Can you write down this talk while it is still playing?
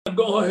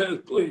Go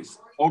ahead, please.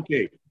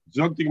 Okay.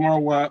 Zog the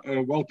Gemara,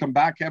 welcome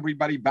back,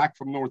 everybody, back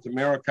from North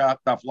America.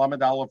 Daf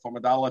Lamed Aleph,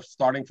 Amud Aleph,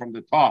 starting from the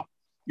top.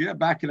 Yeah,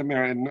 back in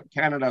America. And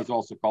Canada is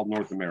also called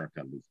North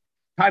America.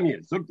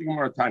 Tanya, Zog the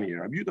Gemara, Tanya.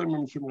 Rabbi Yudah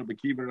Mimshim Rabbi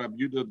Kiva, Rabbi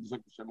Yudah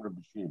Zog Hashem Rabbi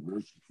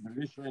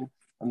Shim.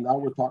 And now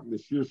we're talking the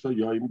Shir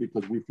Shayoim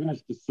because we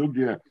finished the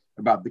sugya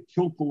about the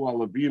Kilkul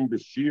Alavim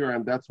Bashir,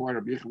 and that's why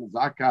Rabbi Yechon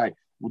Zakai,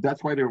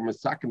 that's why they were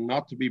masakim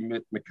not to be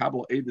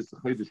Mekabel Edis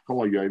Chaydish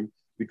Kol Hayoim,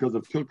 because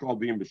of Kilkal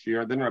being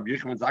Bashir. Then Rabbi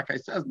Yechon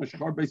Zakai says,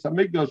 Meshachar Beis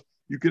Hamikdash,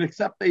 you can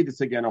accept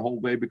Edis again a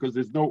whole day because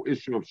there's no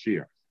issue of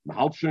Shir.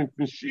 Mahal Shink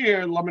from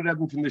Shir, Lamed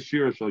Eden from the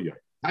Shir Shayoim.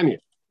 Tanya.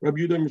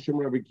 Rabbi Yudah Mishim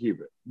Rabbi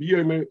Kiva.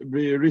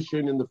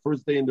 Rishon in the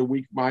first day in the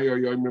week, Ma'ayar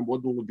Yoimim,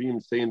 what do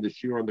Levim say in the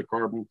Shir on the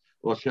carbon?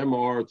 Lashem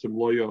Ha'aretzim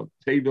Loya,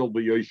 Tevel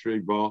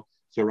B'Yoshrei Va.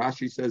 So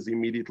Rashi says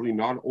immediately,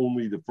 not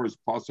only the first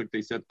pasuk,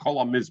 they said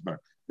Kol HaMizber.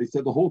 They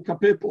said the whole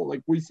kapitel,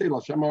 like we say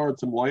Lashem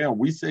Ha'aretzim Loya, and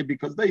we say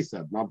because they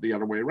said, not the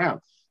other way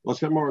around.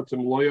 Lashem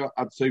Ha'aretzim Loya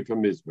Ad Sefer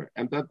Mizber.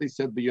 And that they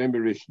said B'Yom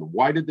Rishon.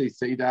 Why did they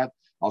say that?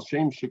 Al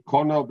Shem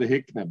Shekona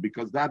V'Hikna,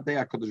 because that day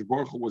HaKadosh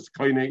Baruch Hu was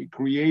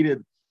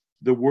created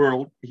the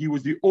world. He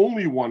was the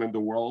only one in the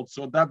world.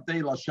 So that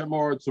day, Lashem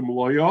Ha'aretzim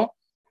Loya,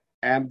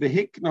 and the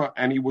Hikna,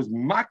 and he was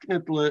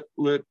magnet to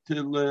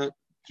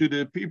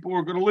the people who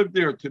are going to live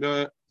there, to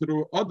the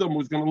Adam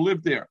who's going to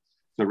live there.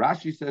 So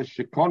Rashi says,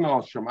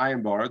 Shekona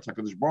Shemayim Ba'aretz,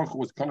 HaKadosh Baruch Hu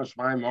was Kana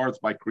Shemayim Ba'aretz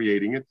by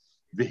creating it.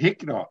 The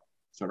Hikna.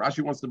 So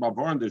Rashi wants to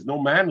bavar, and there's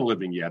no man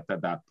living yet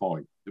at that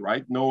point,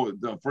 right? No,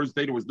 the first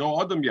day there was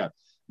no Adam yet.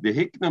 The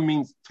Hikna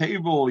means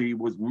Tevel. He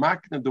was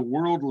magnet the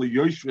world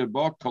liyoshve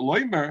ba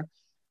koloimer.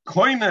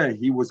 Koine,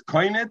 he was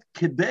koinet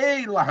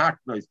kedei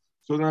lahaknos.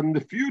 So that in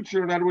the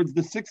future, in other words,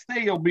 the sixth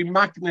day, he'll be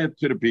magnet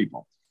to the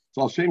people.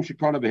 So Hashem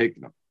shekana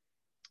v'hikna.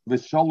 The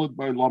shalad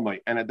by lamai.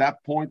 And at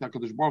that point,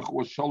 HaKadosh Baruch Hu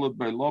was shalad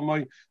by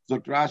lamai.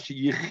 Zok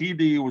Rashi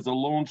Yechidi was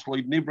alone.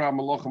 Shleit Nibra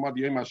Malachim Ad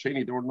Yom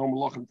Hasheni. There were no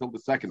Malachim until the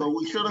second. So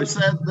we should have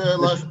said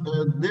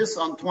this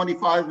on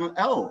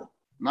 25L,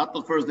 not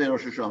the first day of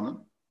Rosh Hashanah.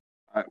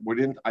 I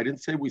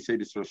didn't say we say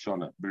this Rosh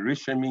Hashanah.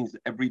 Berisha means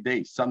every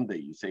day, Sunday.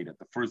 You say that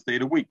the first day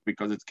of the week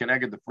because it's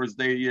connected the first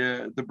day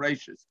the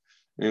Breishis.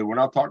 We're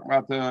not talking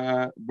about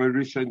the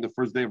Berisha in the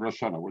first day of Rosh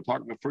Hashanah. We're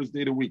talking the first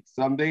day of the week,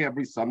 Sunday.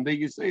 Every Sunday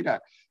you say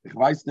that. Ich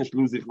weiß nicht,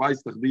 Luz. Ich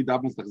weiß doch, die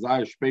darf nicht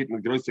sagen, spät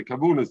mit größer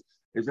Kavunas.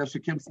 Es ist, du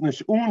kommst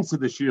nicht zu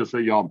der Shir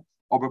Shayam.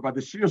 Aber bei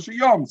der Shir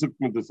Shayam sucht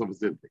man das auf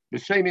Sinti. The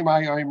Sheni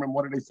Ma'ayim,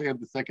 what did they say on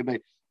the second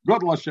day?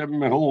 God Lashem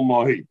Mehol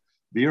Mahi.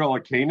 Why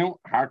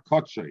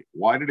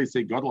did they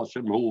say God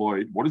Hashem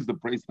Huloid? What is the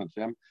praise of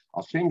Hashem?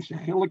 Hashem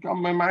Shechilik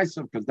Am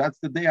Ma'asav, because that's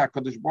the day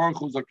HaKadosh Baruch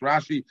Hu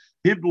Zakrashi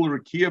Hibl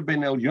Rekia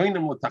Ben El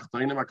Yoinim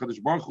L'Tachtoinim. HaKadosh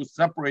Baruch Hu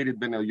separated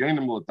Ben El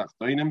Yoinim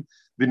L'Tachtoinim.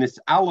 V'nis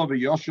Ala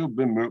v'Yoshu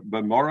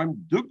b'Morim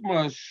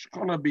Dugma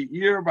Shkona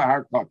Be'ir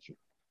v'Har Kacha.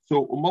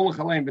 So Umalach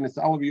Alein v'nis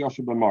Ala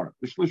v'Yoshu b'Morim.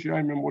 The Shlish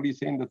Yomim, what do you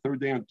say on the third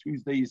day? On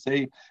Tuesday you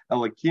say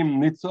Elakim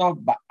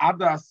Nitzav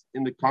Ba'adas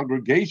in the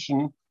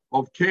congregation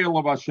of Keil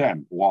of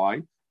Hashem.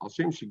 Why? Because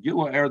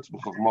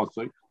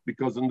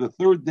on the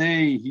third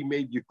day he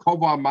made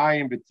Yekova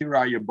Mayim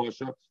V'Tira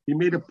Yabosha. He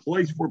made a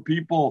place for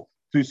people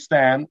to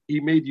stand.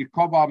 He made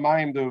Yekova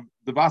Mayim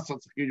the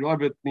Vasat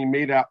Levet, and he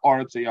made a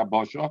Aretz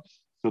Yabosha.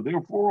 So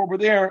therefore, over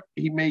there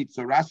he made.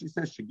 So Rashi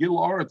says Shegil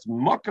Aretz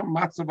Makam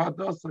Matzav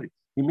Adasai.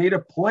 He made a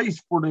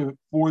place for the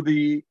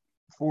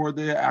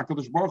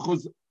Hakadosh Baruch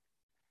Hu's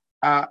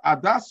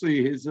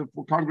Adasai, his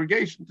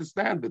congregation to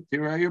stand. The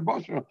Tira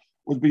Yabosha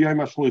was B'Yom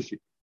HaShlishi.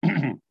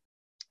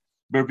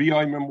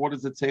 What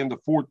does it say on the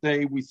fourth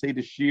day? We say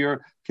the Shir,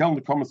 Kel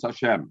Nekamas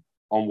Hashem.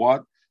 On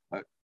what?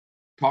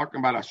 Talking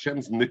about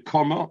Hashem's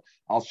Nekama,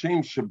 Al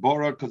Shem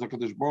Shabara, because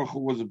HaKadosh Baruch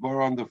Hu was a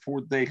bara on the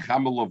fourth day,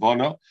 Chama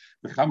Lavana.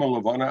 The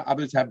Chama Lavana,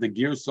 others have the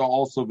Girsa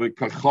also, the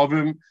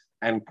Kachavim,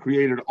 and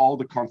created all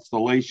the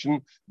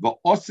constellation. The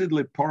Osid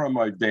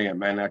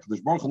Liparamaideim, and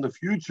HaKadosh Baruch Hu in the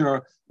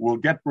future will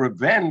get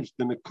revenge,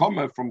 the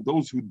Nekama, from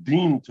those who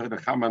deemed to the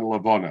Chama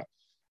Lavana.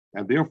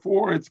 And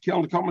therefore, it's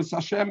Kel Nekamas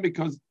Hashem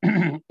because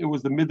it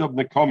was the mid of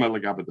Nekama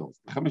Legabados.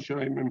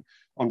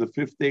 On the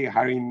fifth day,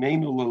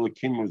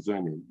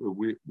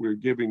 we're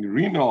giving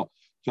Rino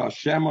to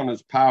Hashem on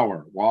his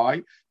power.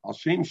 Why?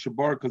 Hashem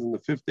Shabar, because in the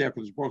fifth day,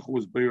 HaKadosh Baruch Hu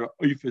was Be'er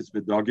Oifis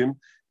V'Dagim.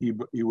 He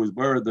was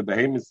Be'er the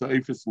Behemoth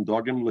Oifis and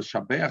Dagim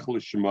L'Shabeach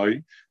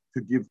L'Shemai,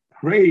 to give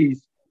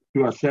praise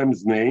to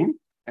Hashem's name,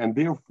 and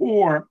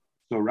therefore.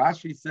 So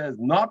Rashi says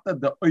not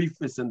that the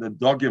Oifis and the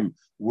Dogim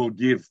will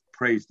give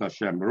praise to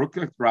Hashem.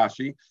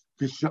 Rashi,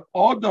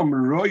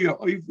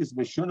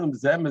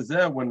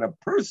 when a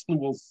person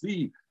will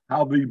see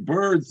how the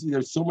birds,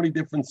 there's so many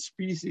different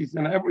species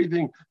and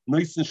everything,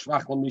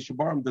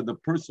 that the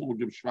person will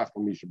give Shvach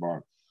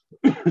Mishabar.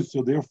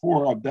 So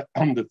therefore,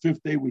 on the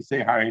fifth day, we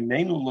say, and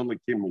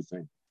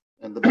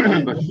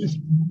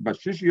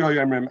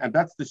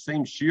that's the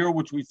same shear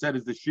which we said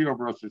is the shear of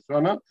Rosh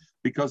Hashanah,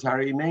 because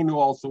Harinenu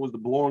also was the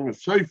blowing of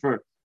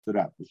shofar to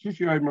that. The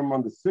Shishi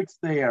on the sixth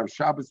day of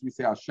Shabbos we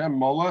say Hashem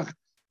Molech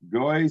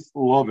Gois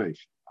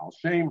Lovesh.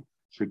 Hashem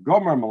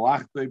Shegomer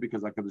Malachte,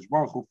 because HaKadosh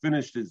Baruch Hu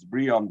finished his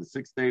Bria on the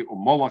 6th day,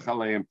 Umolach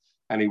Aleim,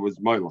 and he was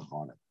Moilach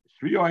on it.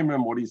 Shri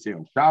Oimim, what do you say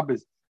on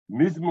Shabbos?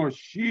 Mizmor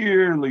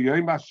Shir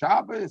L'Yom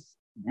HaShabbos,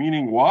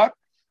 meaning what?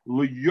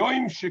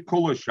 L'Yom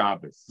Shekula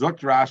Shabbos. Zok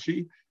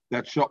Rashi,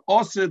 that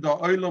Sha'oseh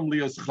Da'olam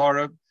Lias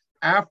Charav,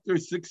 after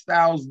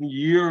 6,000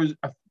 years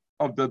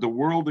of the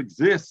world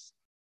exists,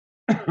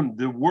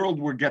 the world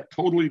will get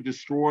totally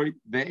destroyed.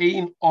 The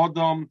Ein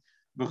Adam,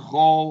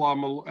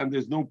 and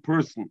there's no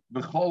person.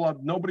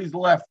 Nobody's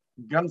left.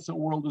 Ganze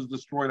world is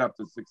destroyed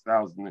after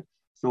 6,000.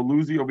 So,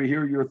 Lucy, over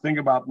here, your thing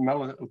about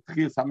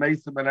Tchias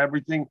HaMesim and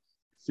everything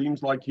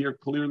seems like here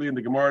clearly in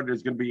the Gemara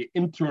there's going to be an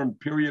interim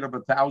period of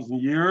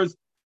 1,000 years.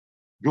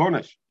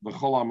 Gornish,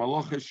 B'chol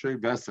HaMaloches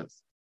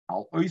Sheveses.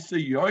 Al Oise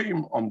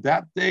Yoim, on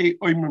that day,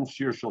 Oimrim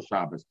Shir Shel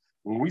Shabbos.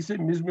 When we say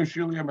Mizmor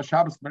Shir L'Yom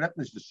HaShabbos,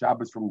 Meretnish, the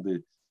Shabbos from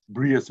the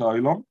Brias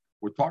HaOlam,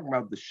 we're talking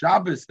about the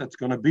Shabbos that's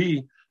going to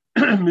be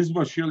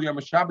Mizmor Shir L'Yom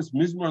HaShabbos,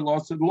 Mizmor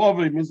Losed Love,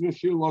 Mizmor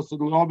Shir Losed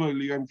Love,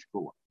 L'Yom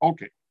Shkula.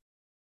 Okay.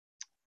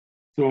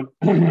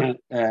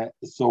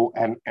 So,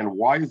 and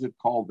why is it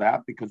called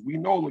that? Because we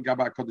know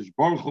L'Gaba HaKadosh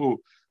Baruch Hu,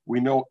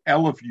 we know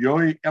Elif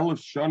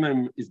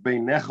Shonim is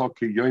Beinecha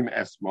Ki Yom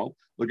Esmol.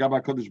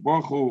 L'Gaba HaKadosh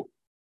Baruch Hu,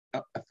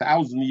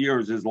 1,000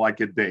 years is like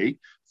a day.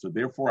 So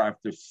therefore,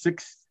 after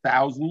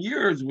 6,000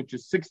 years, which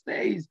is 6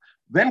 days,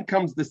 then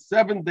comes the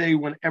 7th day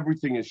when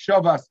everything is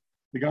Shavas,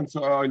 the ganze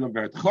Olam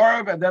Veret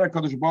Chorav, and then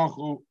HaKadosh Baruch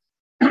Hu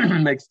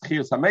makes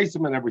Tchias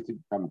HaMesim and everything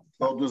comes.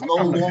 So there's no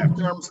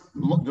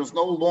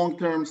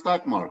long-term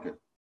stock market.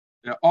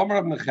 Omer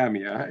of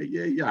Nehemiah,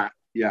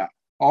 yeah.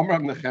 Omer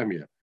of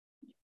Nehemiah.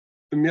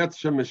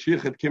 If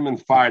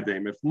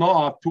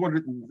not,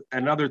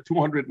 another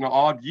 200 and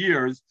odd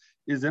years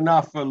is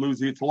enough,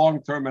 Lucy. It's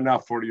long-term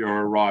enough for your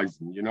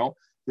horizon, you know?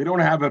 They don't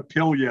have a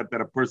pill yet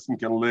that a person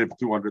can live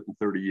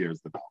 230 years.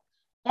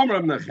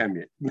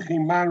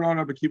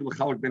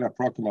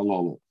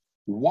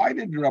 Why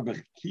did Rabbi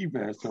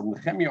Kiva, so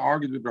Nehemiah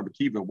argued with Rabbi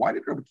Kiva, why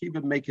did Rabbi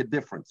Kiva make a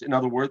difference? In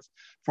other words,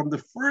 from the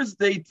first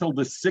day till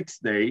the 6th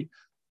day,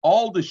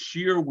 all the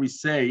shir we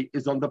say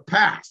is on the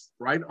past,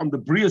 right? On the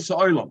Brias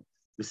Olam.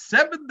 The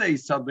 7th day,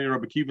 suddenly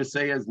Rabbi Kiva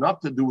say, has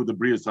not to do with the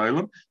Brias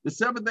Olam. The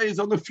 7th day is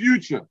on the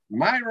future.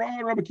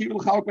 Rabbi Kiva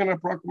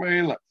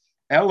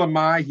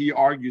Elamai, he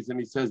argues and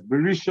he says,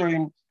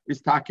 Berishoim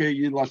is take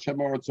Lashem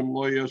Aratzim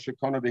Loya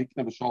Shekona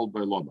Vehikna V'Shol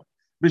Be'Loma.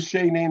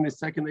 B'Sheinin, the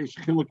 2nd day,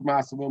 Shechiluk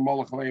Masav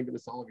Molach Leim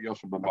B'Nesalav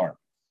Yosha B'Mar.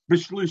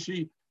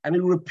 B'Shlishi, and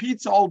he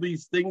repeats all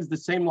these things the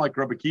same like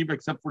Rabbi Kiva,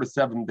 except for the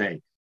 7th day.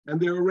 And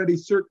there are already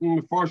certain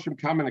Mefarshim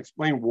come and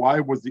explain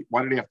why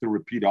did he have to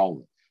repeat all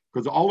of it?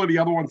 Because all of the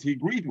other ones he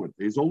agreed with.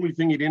 His only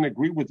thing he didn't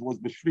agree with was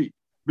B'Shvi.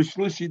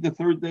 B'Shlishi, the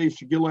 3rd day,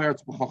 Shegil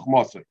Eretz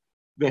B'Chachmasei.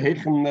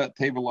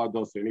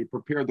 And he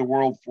prepared the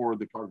world for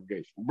the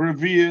congregation.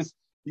 Brevius,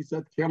 he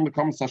said,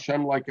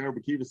 Hashem, like Rabbi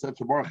Kiva said,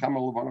 Hashem's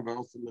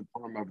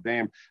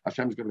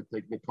going to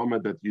take the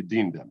comment that you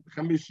deemed them.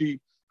 To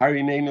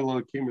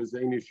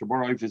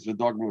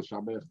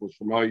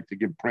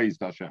give praise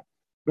to Hashem.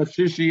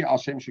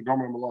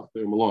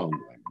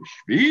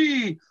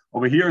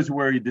 Over here is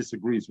where he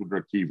disagrees with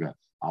Rabbi Kiva.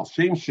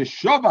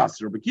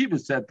 Rabbi Kiva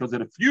said, because in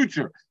the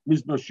future,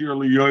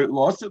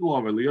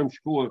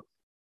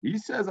 he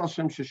says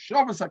Hashem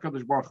Shavas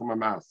HaKadosh Baruch Hu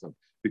Mamasav,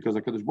 because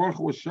HaKadosh Baruch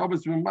Hu was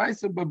Shavas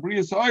Mamasav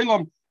B'Brias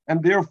Olam,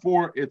 and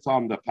therefore it's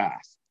on the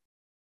past.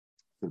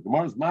 The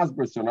Gemara's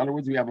Masber. So in other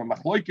words, we have a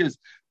Machlokes.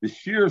 The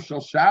Shir Shel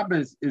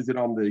Shabbos, is it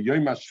on the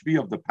Yom HaShvi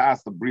of the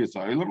past of Brias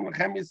Olam?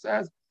 Nehemiah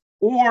says,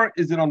 or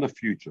is it on the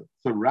future?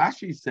 So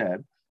Rashi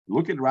said,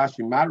 look at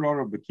Rashi.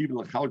 Maror of Bekiv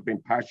L'Chalek Ben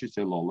Parshas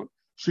Elolim.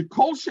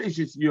 Shekol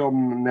Sheishis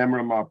Yom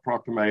Nemrama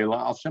Prokameila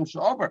Al Shem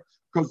Shavar.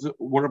 Because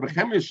what Rabbi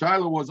Chemia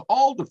Shaila was,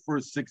 all the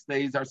first 6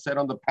 days are said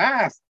on the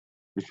past.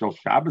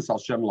 Shabbos al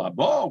Shem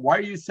Labo. Why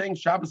are you saying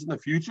Shabbos in the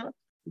future?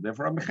 So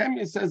therefore, Rabbi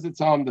Chemia says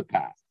it's on the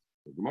past.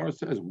 The Gemara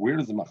says, where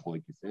does the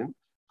machlokes in?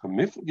 The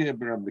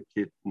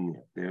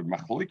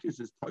machlokes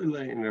is Toile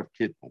and Rav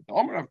Kitna. The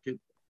Omer Rav Kitna.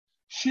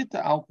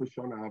 Shita al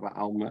Peshona Ava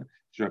Alma.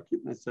 Rav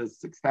Kitna says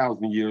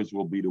 6,000 years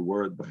will be the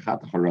word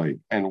B'chat Haray,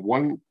 and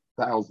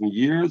 1,000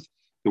 years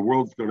the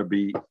world's going to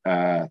be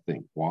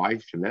thing. Why?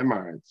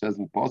 Shenemar. It says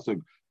in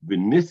Pasuk.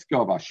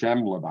 V'niskav Hashem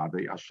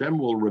levadei. Hashem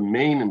will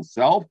remain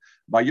Himself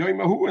by Yom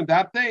Mahu in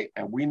that day,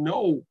 and we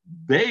know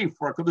day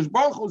for HaKadosh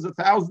Baruch Hu is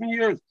 1,000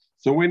 years,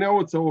 so we know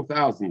it's over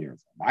 1,000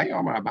 years.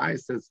 Abai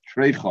says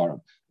Trei Charav.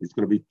 It's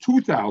going to be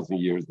 2,000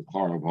 years the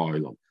Charav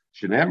Ha'olam.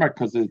 Shenemar,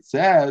 because it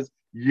says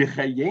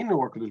Yichayenu.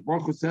 HaKadosh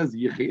Baruch Hu says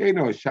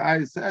Yichayenu.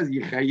 Shai says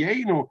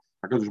Yichayenu.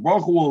 HaKadosh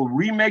Baruch Hu will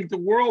remake the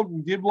world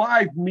and give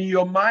life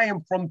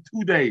miyomayim from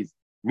 2 days.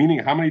 Meaning,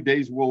 how many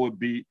days will it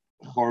be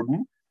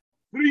Chorban?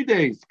 3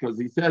 days, because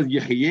he says,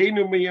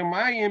 Yechayenu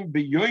miyamayim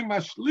b'yoyim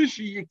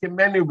hashlishi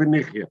yikemenu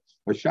v'nichya.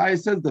 Hashai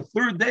says, the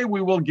 3rd day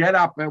we will get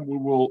up and we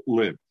will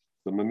live.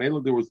 So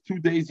Mamela, there was 2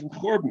 days in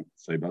Chorban.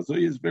 So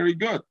Bazoy is very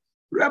good.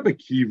 Rabbi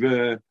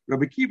Kiva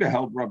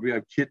held Rabbi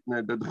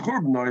Kitna that the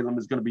Chorban Olam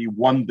is going to be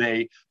 1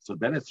 day. So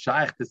then it's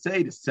shaykh to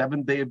say the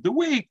 7th day of the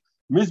week,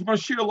 Mizmor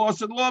Shir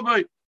Losed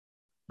Lovei.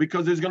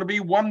 because there's going to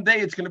be one day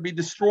it's going to be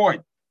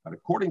destroyed. But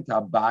according to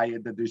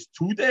Abaye, that there's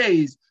 2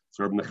 days,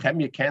 so Reb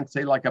Nechemia can't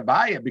say like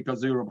Abaye,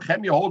 because Reb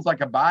Nechemia holds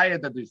like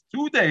Abaye that there's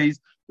 2 days,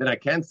 then I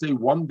can't say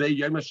one day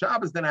Yom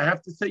HaShabbos, then I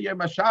have to say Yom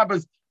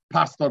HaShabbos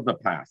past of the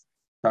past.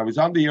 So I was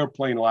on the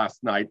airplane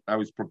last night, I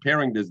was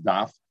preparing this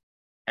daf,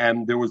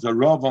 and there was a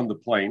Rav on the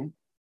plane,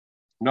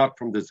 not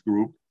from this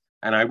group,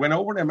 and I went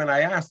over to him and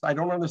I asked, I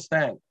don't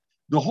understand.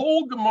 The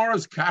whole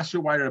Gemara's kasha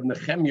why Reb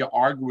Nechemia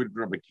argued with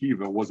Rabbi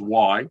Akiva was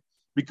why?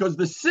 Because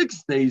the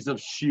 6 days of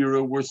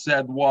Shira were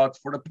said what?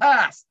 For the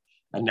past.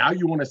 And now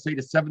you want to say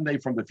the 7th day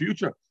from the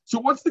future. So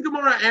what's the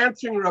Gemara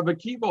answering? Rabbi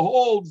Akiva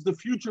holds the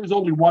future is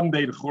only 1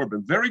 day to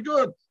Churban. Very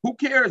good. Who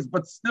cares?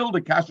 But still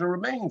the kasha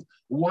remains.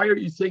 Why are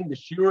you saying the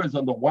Shira is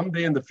on the 1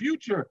 day in the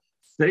future?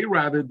 Say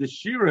rather the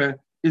Shira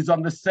is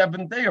on the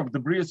 7th day of the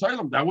Bria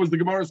Soilem. That was the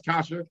Gemara's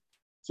kasha.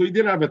 So he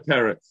didn't have a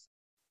teretz.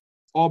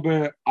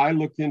 Ober, I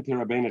looked into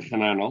Rabbeinu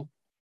Chananel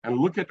and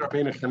look at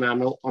Rabbeinu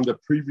Chananel on the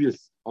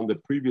previous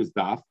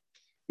daf.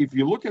 If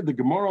you look at the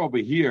Gemara over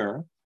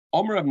here,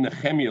 Omer of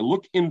Nechemia,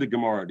 look in the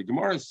Gemara. The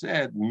Gemara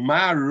said,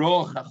 Ma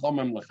ro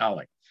chachomim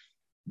lechalek.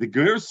 The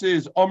Gemara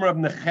says, Omer of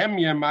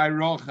Nechemia, Ma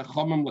ro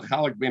chachomim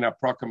lechalek ben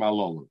aprokam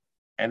alolu.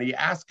 And he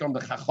asked on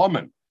the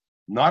chachomim,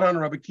 not on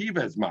Rabbi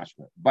Akiva's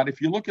mashma. But if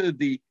you look at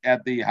the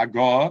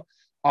Haggadah,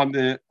 on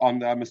the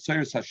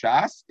Mesiras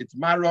Hashas, it's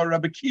Mara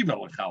Rabbi Akiva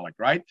lechalek,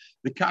 right?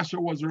 The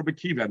kasha was Rabbi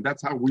Akiva, and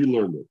that's how we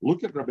learned it.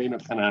 Look at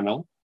Rabbeinu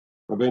Chananel.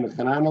 Rabbeinu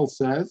Chananel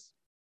says,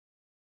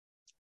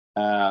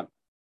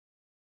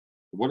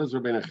 what does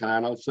Rabbeinu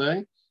Chananel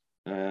say?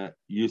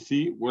 You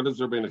see, what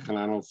does Rabbeinu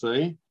Chananel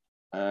say?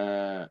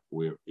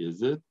 Where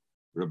is it?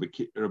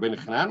 Rabbeinu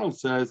Chananel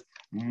says,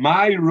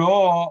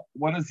 Myro,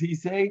 what does he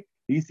say?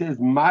 He says,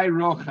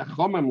 Myro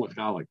chachomim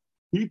lechalek.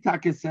 He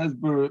taka says,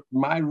 Myro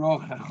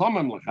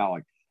chachomim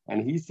lechalek.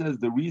 And he says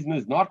the reason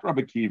is not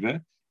Rabbi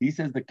Akiva. He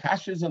says the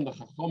kasha is on the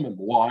chachomim.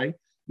 Why?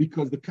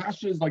 Because the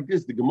kasha is like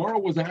this. The Gemara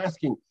was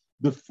asking,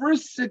 the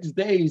first 6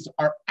 days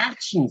are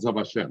actions of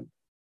Hashem.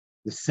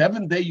 The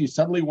 7th day, you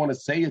suddenly want to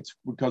say it's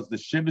because the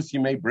Shivas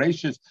Yimei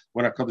Breishis,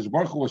 when HaKadosh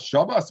Baruch Hu was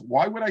Shabbos.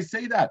 Why would I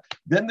say that?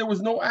 Then there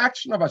was no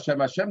action of Hashem.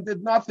 Hashem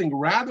did nothing.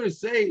 Rather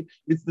say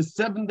it's the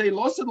 7th day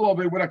Losid Love,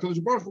 when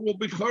HaKadosh Baruch Hu will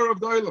be Chur of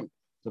the Olam.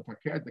 So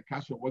the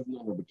kasha wasn't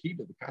on Rabbi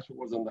Akiva, the kasha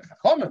was on the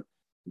Chachamim.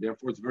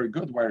 Therefore, it's very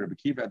good why Rabbi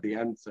Akiva at the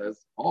end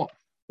says, oh,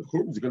 the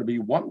Churban is going to be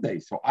 1 day.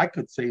 So I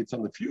could say it's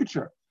on the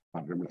future.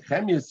 But Rabbi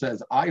Nechemia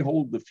says, I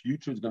hold the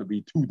future is going to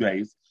be 2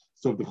 days.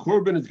 So if the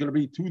Churban is going to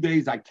be 2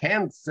 days, I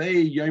can't say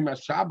Yom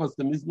HaShabbos,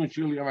 the Mizmor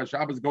Shir Yom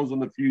HaShabbos goes on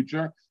the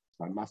future.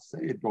 So I must say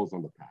it goes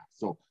on the past.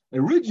 So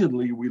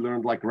originally we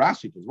learned like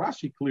Rashi, because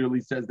Rashi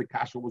clearly says the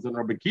kasha was on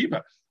Rabbi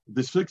Akiva.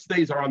 The 6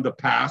 days are on the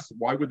past.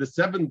 Why would the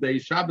 7th day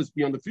Shabbos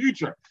be on the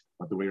future?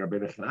 But the way Rabbi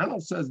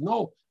Chananel says,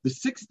 no, the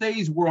 6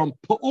 days were on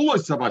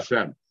Pa'ulas of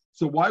Hashem.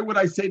 So why would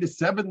I say the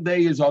 7th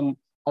day is on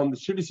the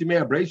Shivas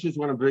Yimei Breishis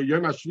when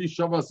Yom HaShvi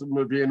Shabbos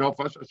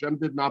Hashem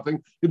did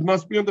nothing? It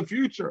must be on the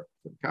future.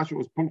 The kasha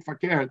was punkt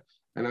verkehrt,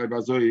 and I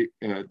was the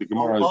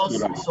Gemara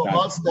is good. So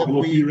us that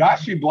we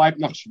Rashi bleibt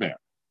noch schwer.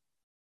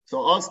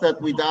 So us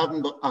that we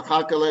daven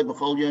achakale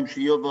b'chol yom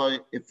shiyuva,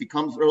 if he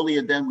comes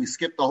earlier, then we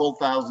skip the whole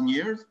 1,000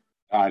 years.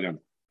 I don't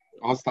know.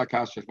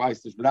 Ostakash, ich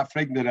weiß nicht. Ich darf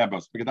fragen der Rebbe.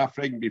 Ich darf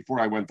fragen before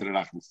I went to the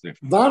Rachmanstift.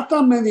 Warte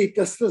a minute,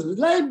 das ist das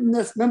Leben,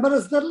 das Member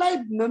ist der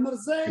Leben, Member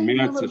sein,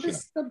 Member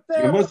bist der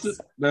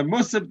Teres. The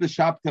Musab the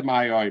Shabta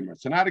my Oimer.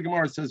 So now the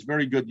Gemara says,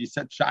 very good, you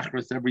said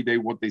Shachris every day,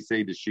 what they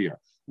say this year.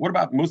 What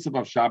about Musab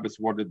of Shabbos,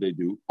 what did they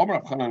do? Omer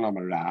Rav Chanan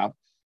Omer Rav.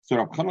 So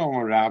Rav Chanan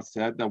Omer Rav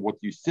said that what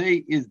you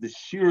say is the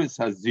Shiras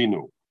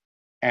Hazinu.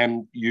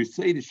 And you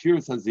say the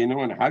Shiras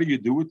Hazinu, and how do you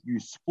do it? You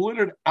split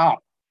it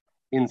up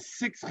in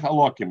 6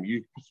 halakim.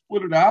 You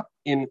split it up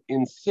in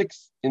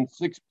six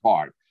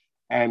parts.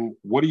 And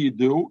what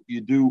do?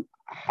 You do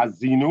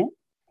hazinu.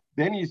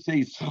 Then you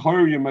say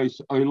schor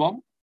yemais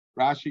olam.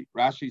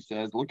 Rashi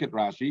says, look at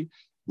Rashi.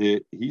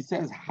 He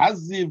says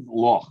haziv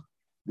loch.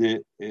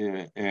 The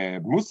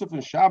Musaf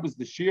and Shabbos,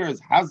 the shir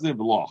is haziv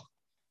loch,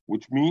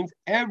 which means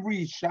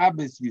every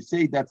Shabbos you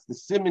say that's the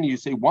simon. You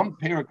say one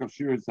parak of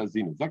shir is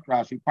hazinu. Zak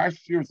Rashi, parsha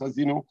shir is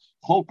hazinu.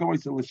 Chol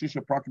kamois and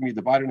l'shisha prakim, you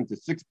divide it into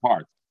 6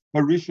 parts.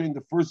 Harishin,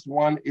 the first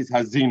one is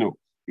Hazinu.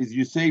 Is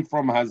you say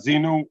from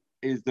Hazinu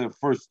is the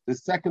first. The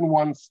second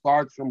one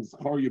starts from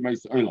Zchor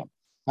Yemais Olam.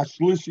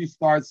 Hashlishi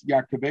starts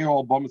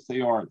Yakaveo Albam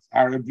Seyorz.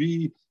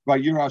 Haravi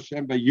Vayir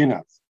Hashem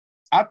Vayinatz.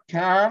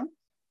 Atkan,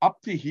 up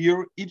to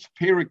here, each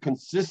parak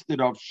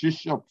consisted of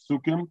Shisha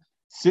Psukim,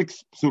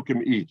 6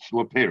 Psukim each,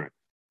 Leperik.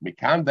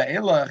 Mikan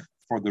Ve'elach,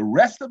 for the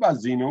rest of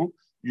Hazinu,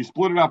 you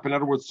split it up. In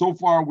other words, so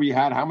far we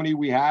had, how many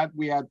we had?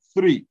 We had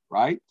 3,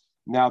 right?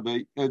 Now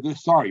we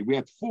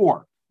had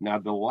 4. Now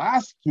the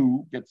last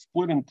 2 get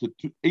split into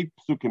 8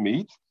 psukim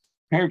each.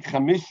 Perik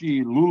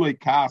Chamishi Lule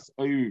Kas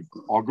Oiv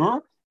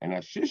Ogur, and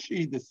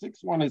Ashishi, the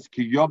 6th one is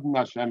Kiyob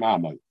Nashem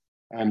Amay.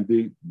 And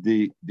the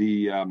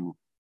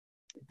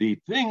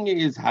thing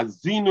is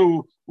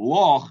Hazinu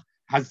Loch,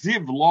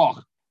 Haziv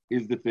Loch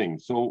is the thing.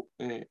 So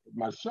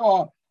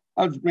Mashah,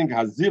 I'll just bring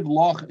Haziv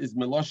Loch is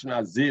Meloshin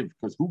Haziv,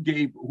 because who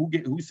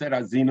said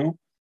Hazinu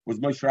was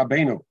Moshe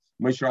Rabbeinu.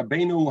 Moshe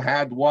Rabbeinu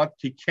had what?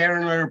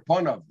 Kikerener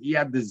Ponav. He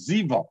had the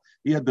ziva.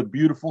 He had the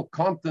beautiful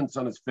contents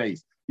on his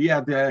face. He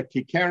had the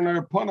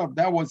Kikerener Ponav.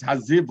 That was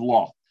Haziv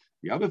Loch.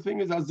 The other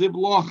thing is Haziv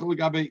Loch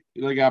legabe.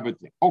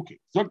 Okay,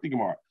 Zok the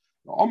Gemara.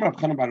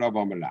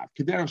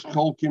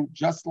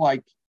 Just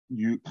like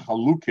you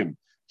Chalukim,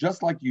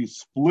 just like you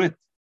split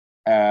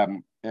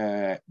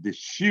the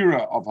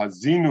Shira of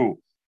Hazinu,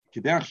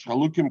 Kederach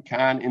Chalukim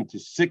can into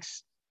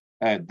 6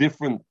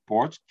 different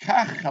parts.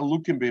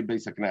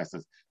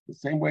 The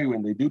same way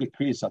when they do the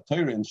Kriyas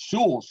HaTorah in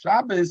Shul,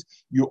 Shabbos,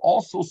 you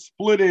also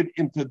split it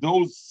into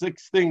those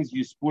 6 things.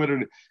 You split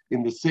it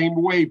in the same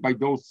way by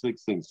those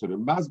 6 things. So the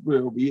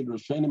Masber, we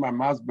Rishonim are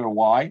Masber,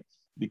 why?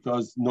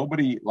 Because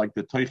nobody, like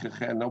the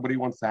Teichach, nobody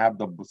wants to have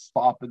the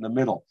stop in the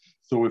middle.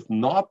 So if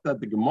not that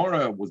the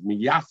Gemara was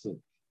miyasid,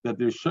 that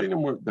the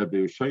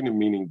Rishonim,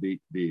 meaning the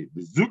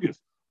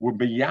Zugis, were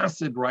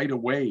miyasid right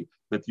away,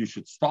 that you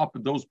should stop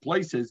at those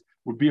places,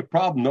 would be a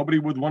problem. Nobody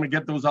would want to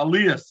get those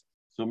aliyahs.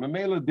 So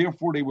Memela,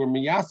 therefore, they were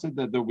miyasid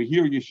that over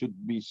here you should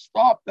be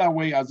stopped that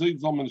way. Azay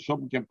Zalman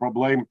Shobin can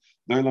problem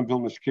the Ilam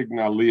Vilnish kicking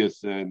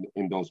aliyahs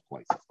in those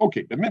places.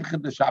 Okay, the Mincha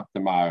de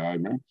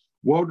Shabbat.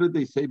 What did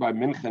they say by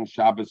Mincha and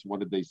Shabbos? What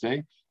did they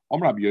say?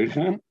 Rabbi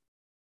Yochanan,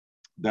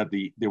 that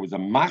there was a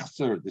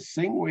machzer, the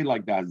same way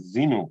like the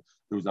Azinu,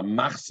 there was a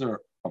machzer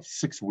of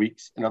 6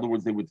 weeks. In other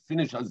words, they would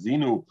finish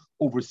Azinu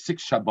over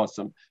 6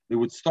 Shabbosim. They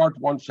would start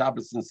one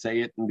Shabbos and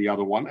say it in the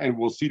other one. And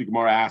we'll see the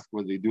Gemara ask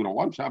whether they do it on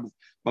one Shabbos.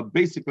 But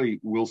basically,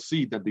 we'll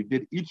see that they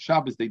did each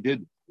Shabbos, they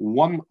did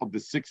one of the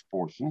 6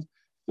 portions.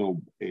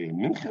 So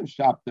Mincha and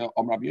Shabbos,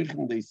 Rabbi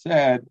Yochanan, they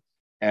said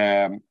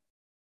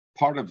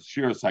part of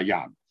Shir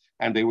Sayam.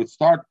 And they would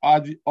start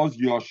Oz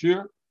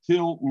Yashir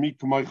till Mi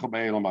Kamoicha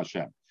Be'elam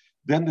Hashem.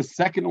 Then the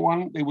second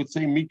one, they would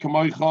say Mi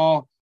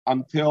Kamoicha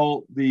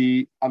until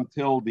the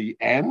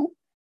end.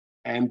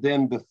 And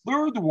then the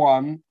third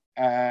one,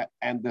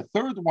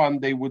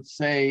 they would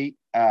say,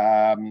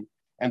 Oz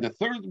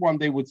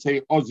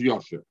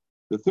Yashir.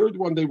 The third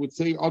one, they would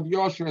say Oz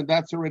Yashir, and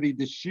that's already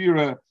the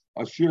Shira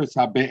of Shiras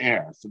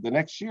HaBe'er. So the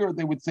next Shira,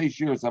 they would say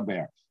Shiras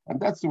HaBe'er. And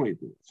that's the way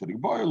it is. So the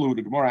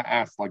Gemara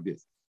asked like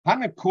this. All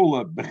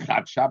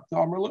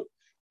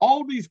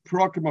these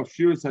prokim of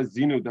Shiras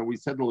Hazinu that we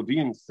said the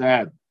Levium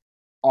said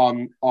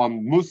on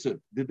Musaf,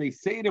 did they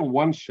say it in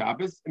one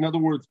Shabbos? In other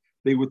words,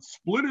 they would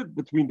split it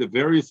between the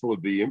various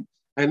Levium,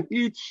 and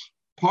each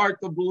part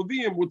of the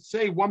Levium would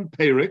say one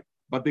perik,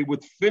 but they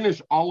would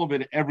finish all of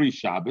it every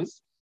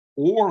Shabbos.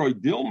 Or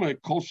Dilma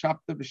Kol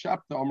Shabta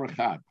v'Shabta Amar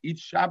Chad.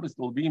 Each Shabbos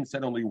the Levium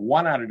said only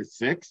 1 out of the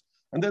 6,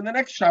 and then the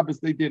next Shabbos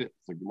they did it.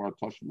 So Gemara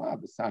Toshma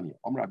B'Sanya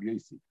Amar Rabbi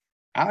Yosi.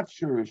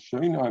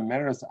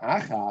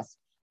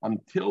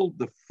 Until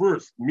the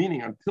first,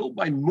 meaning until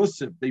by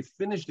Musaf, they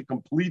finish the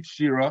complete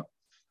Shira.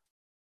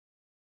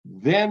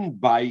 Then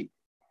by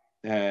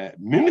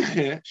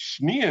Minche,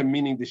 Shnia,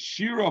 meaning the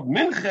Shira of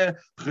Minche,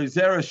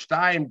 Chizera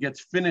Shtayim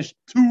gets finished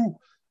 2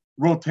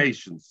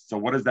 rotations. So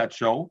what does that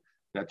show?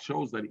 That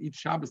shows that each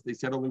Shabbos they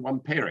said only one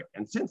perik.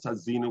 And since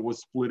Hazina was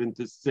split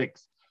into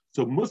 6,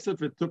 so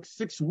Musaf, it took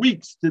 6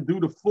 weeks to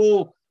do the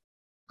full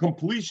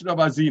completion of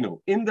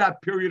Azinu. In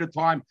that period of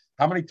time,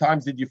 how many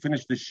times did you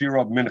finish the Shira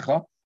of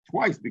Mincha?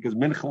 Twice, because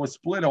Mincha was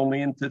split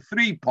only into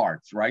 3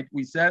 parts, right?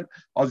 We said,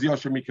 Az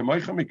Yosher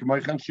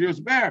Mikamoicha, and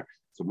Shiras Be'er.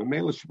 So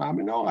Memela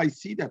Shmamino, I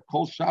see that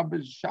Kol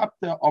Shabbos,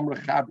 Shabta,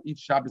 Amrechab, each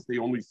Shabbos they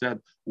only said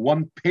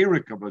one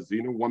perik of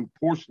Azinu, one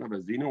portion of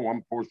Azinu,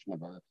 one portion of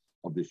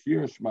the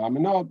Shira.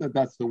 Shmamino,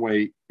 that's the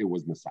way it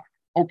was Masak.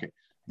 Okay.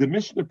 The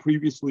Mishnah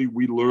previously,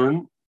 we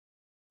learned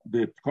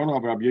the Tkona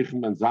of Rabbi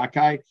Yochanan ben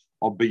Zakkai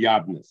of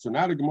Beyadna. So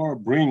now the Gemara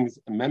brings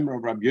a member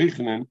of Rabbi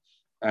Yochanan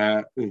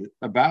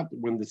about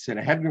when the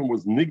Sanhedrin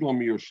was Nigla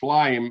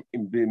Yerushalayim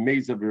in the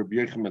maze of Rabbi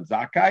Yochanan ben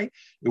Zakkai.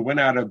 It went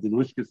out of the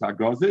Lishkas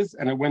Hagozis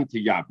and it went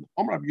to Yavna.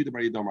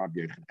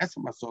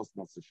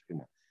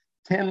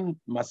 10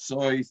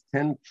 masois,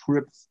 10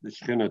 trips the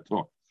Shechina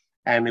took.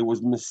 And it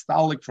was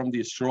mistalik from the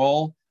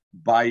Yisrael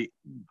by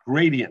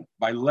gradient,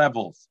 by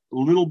levels, a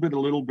little bit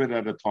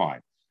at a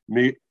time.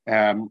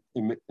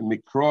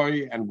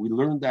 Mikroi, and we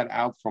learned that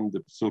out from the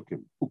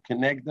Pesukim, who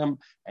connect them,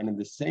 and in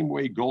the same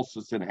way, goes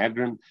to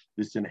Sanhedrin.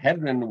 The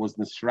Sanhedrin was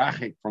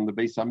Nisrachik from the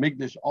Beis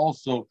HaMikdash,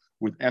 also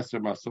with Eser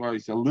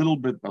Masoris, a little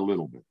bit.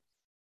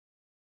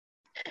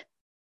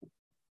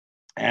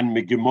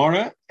 And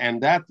Gemara,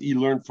 and that he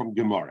learned from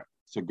Gemara.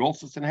 So goes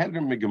to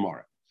Sanhedrin,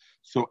 Gemara.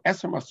 So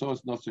Eser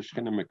Masoris knows the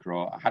Shechina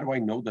Mikro. How do I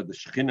know that the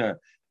Shechina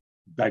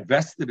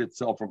divested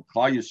itself from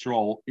Klal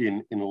Yisrael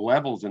in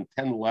levels, in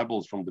 10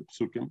 levels from the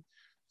Psukim?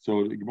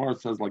 So the Gemara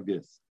says like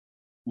this: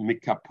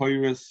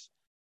 Mikapiris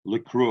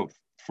lekruv.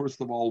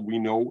 First of all, we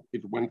know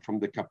it went from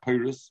the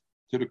kapiris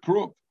to the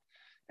kruv,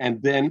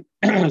 and then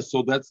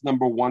so that's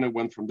number 1. It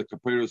went from the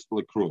kapiris to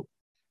the kruv,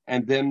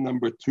 and then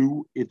number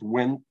 2, it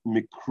went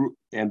mikruv,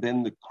 and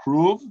then the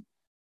kruv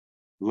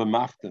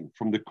lemaften.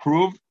 From the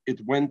kruv,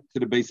 it went to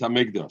the Beis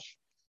Hamikdash.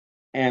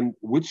 And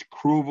which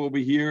kruv over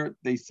here?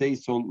 They say,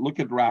 so look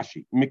at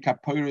Rashi.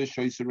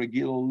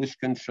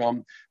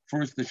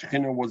 First, the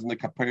Shechina was in the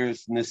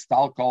Kapiris,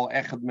 Nistalkal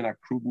Echad Min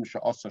HaKruvim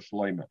She'asa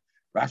Shleima.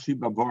 Rashi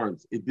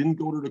Bavards, it didn't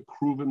go to the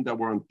kruvim that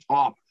were on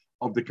top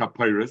of the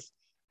Kapiris,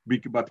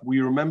 but we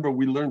remember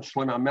we learned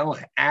Shlomo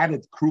Melech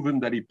added kruvim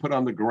that he put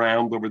on the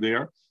ground over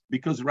there,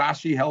 because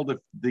Rashi held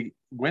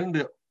when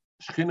the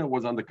Shechina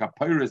was on the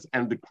Kapiris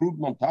and the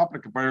kruvim on top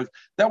of the Kapiris,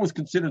 that was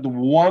considered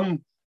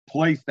one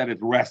place that it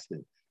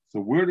rested. So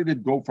where did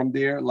it go from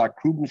there? La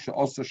kruvim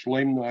she'osa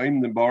shleim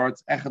no'im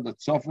nebaretz echad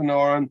letzofan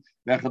aron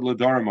v'echad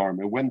ledarim aron.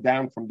 It went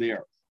down from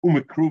there.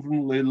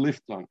 Umekruvim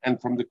le'lifton,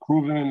 and from the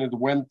kruvim it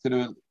went to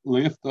the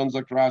lifton.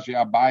 Zakrashi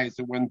Abayis,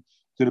 it went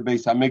to the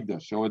Beis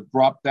Hamikdash. So it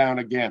dropped down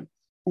again.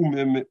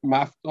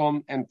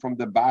 Mafton, and from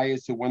the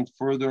Bayis it went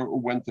further. It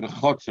went to the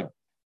chotzer.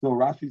 So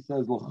Rashi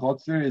says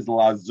l'chotzer is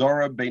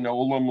lazora bein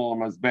ha'olam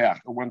u'lamazbeach.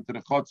 It went to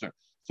the chotzer.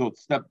 So it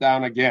stepped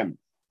down again.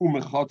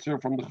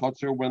 Umechotzer, from the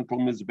chotzer went to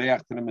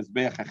Mizbeach to the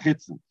Mizbeach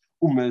HaChitzen.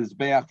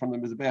 Mizbeach, from the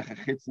Mizbeach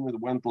HaChitzen it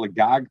went to the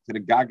Gag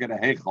of the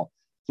Heichel.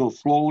 So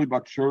slowly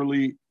but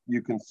surely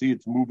you can see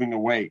it's moving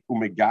away.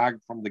 Umegag,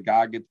 from the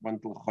Gag it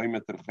went to L'choyma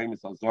to the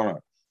Chemes Hazorah.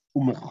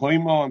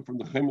 Umechoyma, and from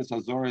the Chemes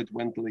Hazorah it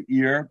went to the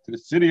Ir, to the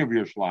city of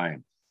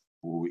Yerushalayim.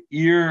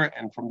 Ir,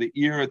 and from the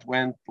Ir it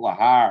went to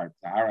Lahar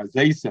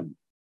Azeisim.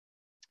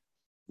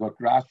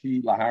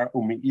 Rashi Lahar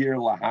Umeir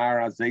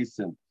Lahar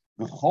Azeisim.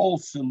 The whole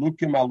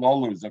Silukim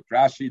Alolu,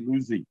 Zakrashi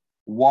Luzi.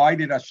 Why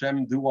did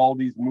Hashem do all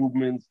these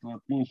movements?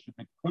 HaKadosh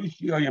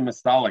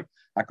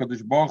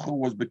Baruch Hu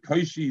was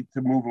Bekoshi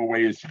to move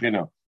away his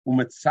Shechina.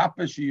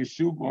 Umetzapeshi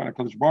Yeshuva, and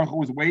HaKadosh Baruch Hu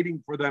was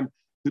waiting for them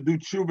to do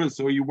tshuva.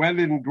 So he went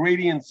in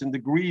gradients and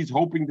degrees,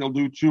 hoping they'll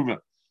do tshuva.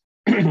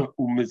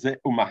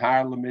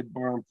 Umahar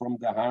Midbar, and from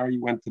the Har he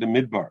went to the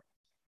Midbar.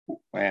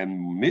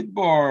 And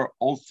Midbar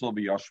also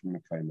the Yashim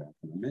Mekayim.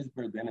 The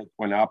Midbar, then it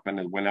went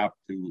up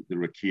to the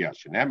Rakia.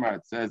 Shenemar,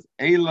 it says,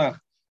 Eilach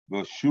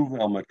v'shuv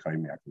el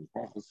Mekayim.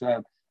 Baruch Hu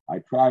said, I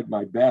tried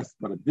my best,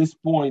 but at this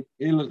point,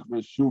 Eilach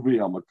v'shuv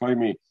el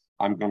Mekayim,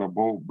 I'm going to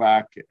go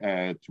back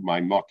to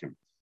my Mokim.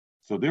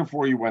 So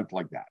therefore, he went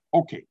like that.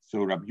 Okay,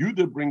 so Rabbi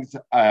Yehuda brings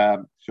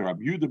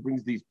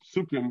these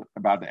psukim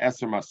about the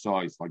Eser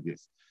Masois like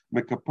this.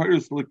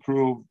 Mekaperis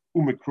lekruv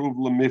umekruv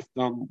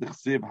lemiftam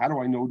d'chsiv. How do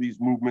I know these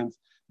movements?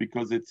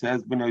 Because it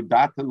says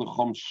b'noidata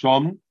l'chom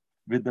shom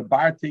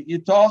v'debarte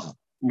itoch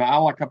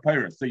ma'ala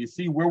kaperis. So you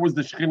see, where was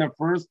the Shechina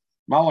first?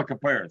 Ma'ala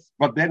kaperis.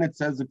 But then it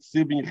says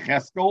d'chsiv in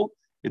Cheskel,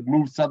 it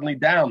moves suddenly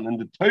down. And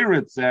the Torah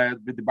it says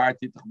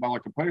v'debarte itoch ma'ala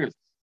kaperis.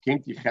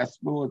 Came to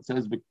Cheskel, it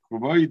says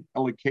v'kruvoid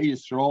elokei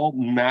Yisrael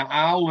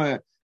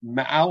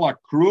ma'ala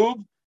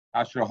kruv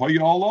asher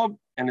hoyolov,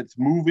 and it's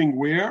moving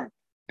where?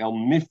 El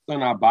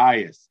miftan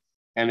abayis.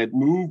 And it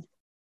moved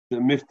to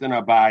Miftan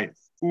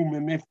Abayis.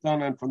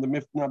 Miftan, and from the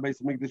Miftan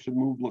Abayis, it should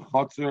move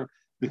L'chotzer,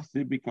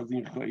 because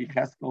in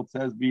Cheskel it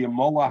says, V'ya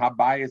mola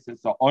Habayis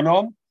is a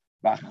onom,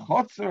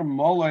 V'chotzer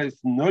mola is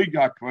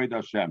noiga kvod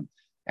Hashem.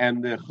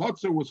 And the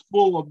Chotzer was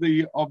full of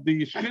the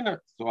Shechina.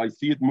 So I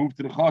see it move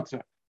to the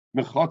Chotzer.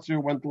 The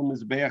Chotzer went to the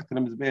Mizbeach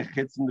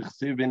Chitzen, the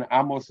Chsiv in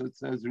Amos, it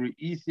says,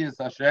 Re'isias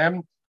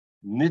Hashem,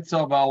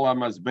 Nitzav al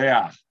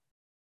Mizbeach.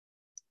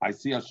 I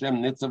see Hashem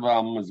Nitzav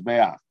al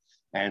Mizbeach.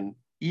 And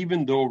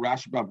even though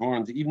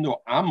even though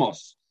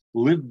Amos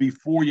lived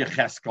before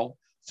Yecheskel,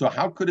 so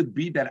how could it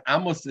be that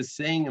Amos is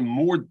saying a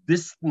more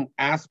distant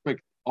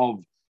aspect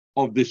of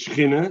the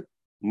Shechina?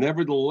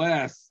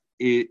 Nevertheless,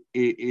 it's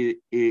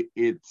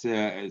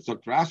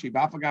Rashi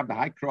Bafagav the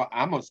Haikra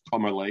Amos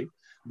Kamerle,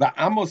 the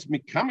Amos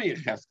Mikami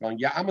Yecheskel.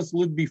 Yeah, Amos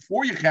lived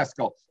before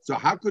Yecheskel. So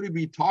how could he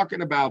be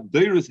talking about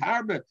Deiris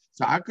Harbe?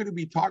 So how could he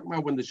be talking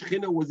about when the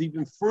Shechina was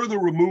even further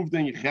removed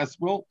than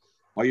Yecheskel?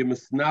 He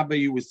was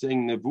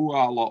saying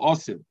Nevuah ala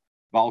Osim,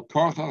 Val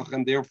Korchach,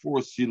 and therefore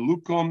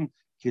Silukum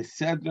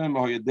Kesedrem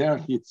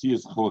Hoyaderach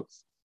Yitzias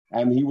Chutz.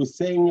 And he was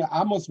saying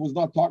Amos was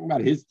not talking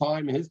about his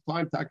time. His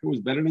time, Taka,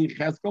 was better than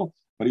Cheskel,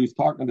 but he was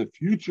talking the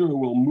future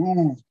will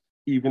move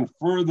even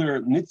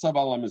further. Nitzav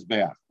ala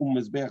Mizbeach.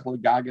 Mizbeach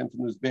l'Gag, and from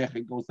Mizbeach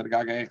it goes to the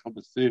Gag Eichel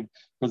B'Siv,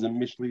 because in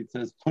Mishli it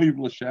says Toiv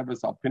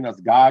l'Sheves al Pinas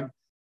Gag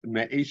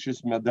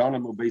Me'eshus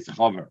Medanim U'Beis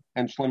Chaver.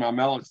 And Shlomo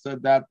Melech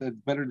said that it's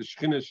better the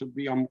Shechina should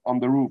be on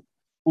the roof.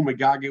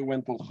 Umegage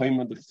went to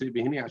L'Chayma d'Chsiv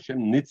B'Hini Hashem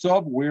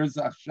Nitzav. Where's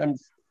Hashem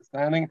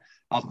standing?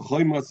 Al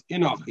Chaymas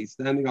Inoch. He's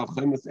standing al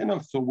Chaymas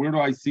Inoch. So where do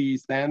I see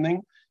he's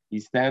standing?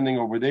 He's standing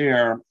over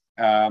there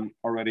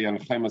already on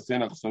Chaymas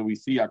Inoch. So we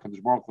see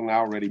HaKadosh Baruch Hu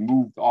now already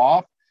moved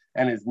off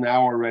and is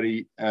now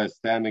already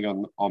standing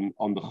on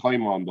the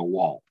Chayma on the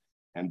wall.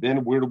 And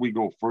then where do we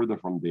go further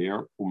from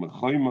there?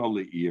 Umechayma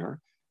Le'ir.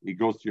 He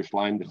goes to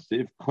Yerushalayim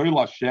d'Chsiv. Koil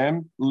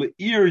Hashem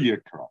Le'ir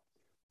Yikra.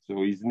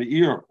 So he's in the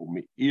ear. He's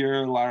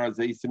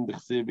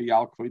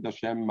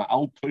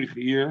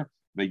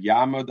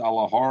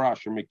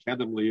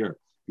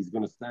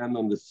going to stand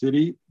on the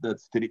city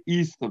that's to the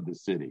east of the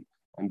city.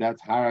 And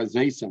that's Har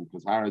HaZeisim,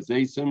 because Har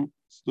HaZeisim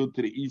stood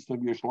to the east of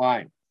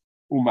Yerushalayim.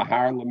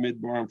 Umahar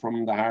LaMidbar, and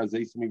from the Har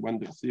HaZeisim he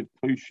went to Chsiv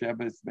Toy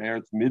Shebes, there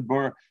it's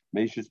Midbar,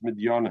 Meishis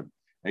Midyanim.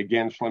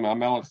 Again, Shlomo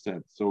HaMelech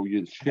said, so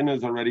Shechina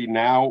is already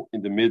now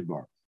in the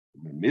Midbar.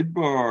 The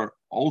Midbar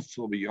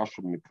also the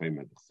Yashub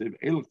Mekayim.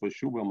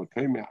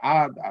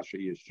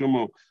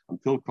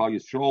 Until Kal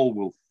Yisrael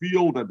will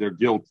feel that they're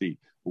guilty.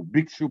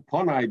 Bikshu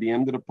Panai, the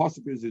end of the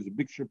pasuk is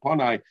Bikshu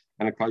Panai,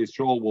 and a Kal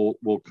Yisrael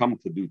will come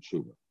to do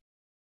tshuva.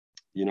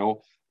 You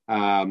know,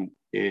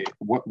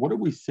 what do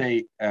we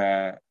say?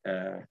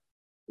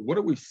 What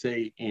do we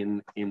say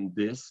in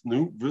this?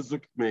 Nu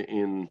vizukme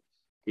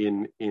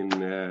in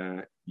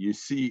you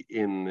see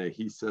in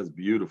he says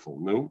beautiful.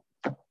 No,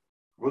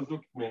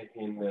 vizukme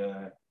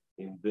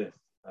in this.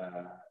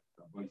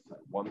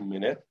 1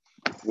 minute.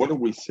 What do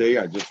we say?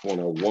 I just want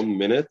a 1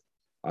 minute.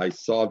 I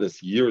saw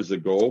this years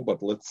ago,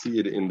 but let's see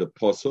it in the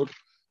pasuk.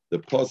 The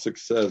pasuk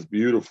says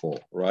beautiful,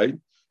 right?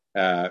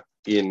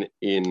 When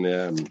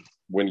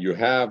you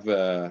have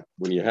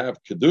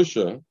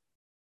kedusha.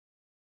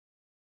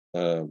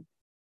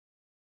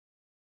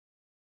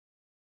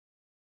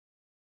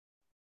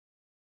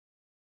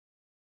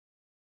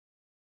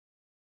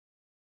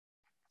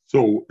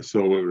 So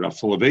Rav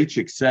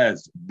Soloveitchik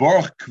says,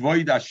 Baruch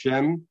Kvoid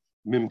Hashem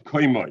Mim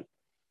Koimoi.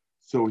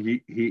 So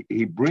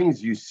he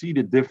brings, you see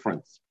the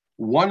difference.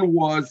 One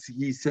was,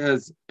 he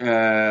says,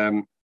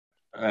 Baruch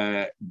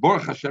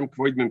Hashem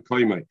Kvoid Mim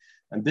Koimoi.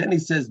 And then he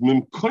says,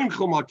 Mim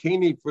Koimchom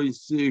Alkeni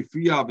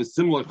Fiyah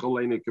V'simlach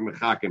Choleinu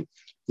K'mechakim.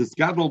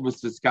 Tiskadol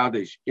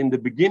V'tiskadesh. In the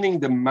beginning,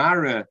 the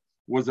Mara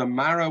was a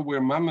Mara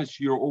where Mamash,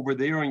 you're over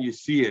there and you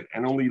see it.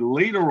 And only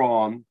later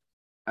on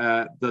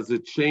does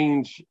it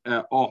change.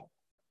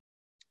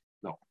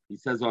 He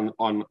says on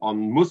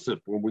Musaf,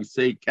 when we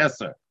say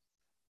Keser,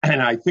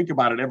 and I think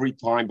about it every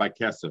time by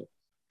Keser.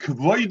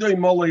 Kvoidei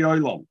Molei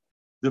Olam.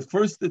 The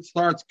first it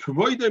starts,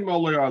 Kvoidei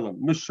Molei Olam.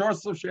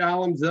 Misharsav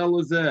She'alam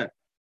Zelazeh.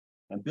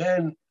 And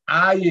then,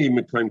 Aye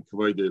Mekoim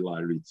Kvoidei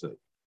La'aritze.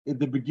 In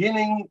the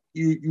beginning,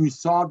 you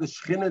saw the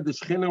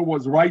Shechina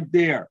was right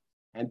there.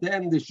 And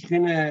then the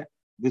Shechina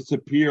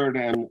disappeared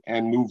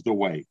and moved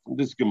away from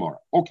this Gemara.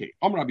 Okay,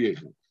 Rabbi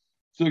Yechon.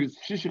 So it's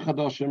Shishi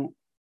Chadoshim,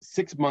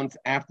 6 months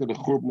after the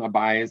Churban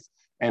Abayis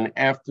and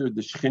after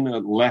the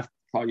Shechina left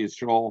Klal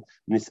Yisrael,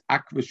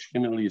 Nisakva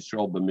Shechina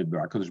Yisrael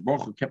b'Midbar. HaKadosh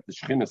Baruch Hu kept the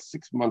Shechina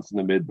 6 months in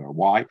the Midbar.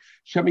 Why?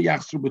 Shema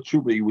Yachzru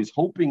b'Tshuva. He was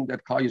hoping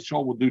that Klal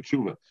Yisrael would do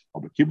Tshuva.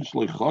 When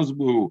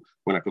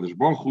HaKadosh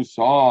Baruch Hu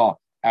saw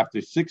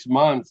after 6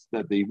 months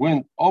that they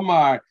went,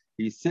 Omar,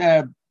 he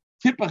said,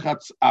 Tipach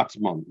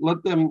Atzman.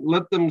 Let them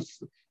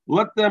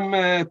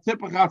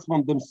Tipach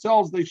Atzman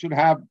themselves. They should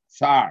have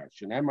tsar.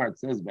 Shenemar, it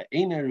says,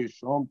 Ve'ener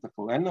Yishom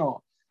Techoleno.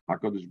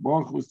 HaKadosh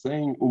Baruch Hu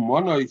saying,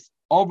 Umonois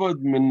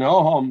Ovad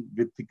Menoham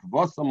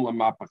V'tikvosam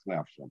Lamapach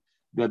Nafsham,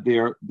 that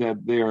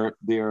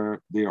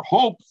their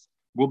hopes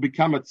will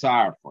become a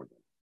tsar for them.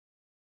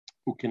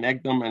 Who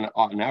connect them, and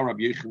now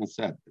Rabbi Yechon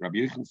said,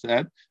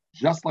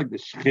 just like the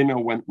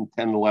Shechina went in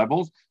 10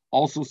 levels,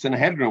 also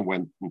Sanhedrin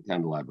went in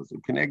 10 levels.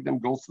 Who connect them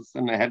goes to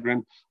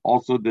Sanhedrin.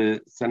 Also,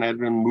 the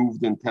Sanhedrin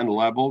moved in 10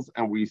 levels,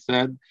 and we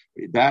said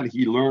that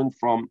he learned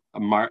from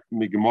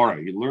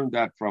Gemara. He learned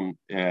that from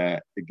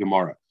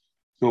Gemara.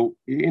 So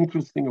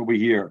interesting over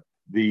here,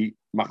 the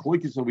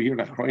machlokes over here,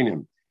 the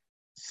Achronim.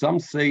 Some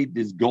say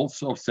this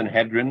Golus of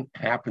Sanhedrin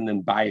happened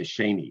in Bayis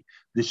Sheni.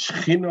 The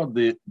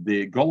Shechina,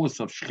 the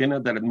Golus of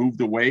Shechina that had moved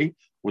away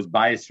was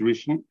Bayis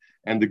Rishon,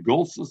 and the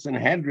Golus of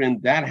Sanhedrin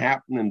that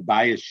happened in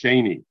Bayis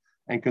Sheni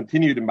and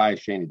continued in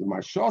Bayis Sheni. The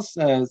Maharsha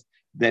says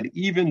that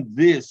even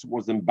this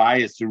was in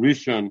Bayis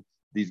Rishon,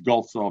 these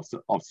Golus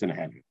of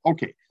Sanhedrin.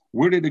 Okay.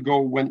 Where did it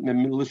go? It went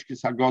in the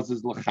Lishkas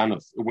HaGozes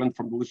Lechanos. It went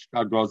from the Lishkas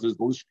HaGozes.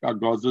 The Lishkas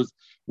HaGozes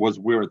was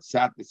where it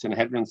sat, the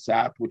Sanhedrin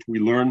sat, which we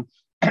learned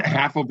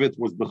half of it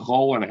was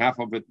Bechol and half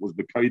of it was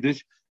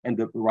Bekodesh. And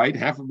the right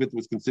half of it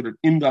was considered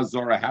in the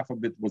Azara, half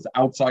of it was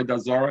outside the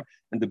Azara.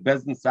 And the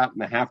Bezdin sat in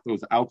the half that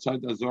was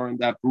outside the Azara in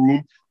that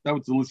room. That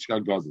was the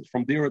Lishkas HaGozes.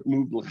 From there it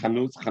moved to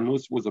Chanus.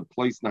 Chanus was a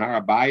place in Har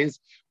HaBayis,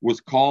 was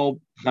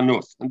called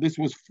Chanus. And this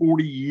was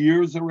 40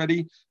 years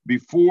already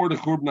before the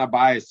Churban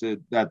HaBayis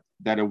that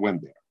it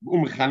went there.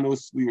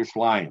 Chanus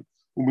Liyushlayim.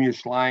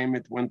 Yishlayim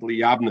it went to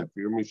Yabne.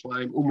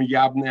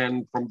 Yabne,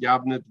 and from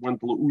Yabne it went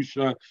to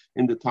Usha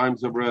in the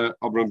times of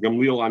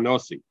Gamliel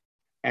Anosi,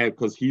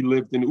 because he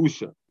lived in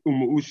Usha.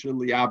 Usha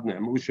Liyabne.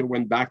 Usha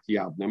went back to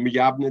Yabne.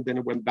 Yabne, then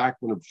it went back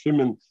when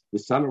Shimon, the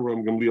son of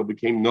Gamliel,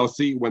 became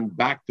Nosi, went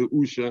back to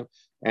Usha,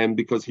 and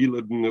because he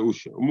lived in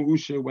Usha.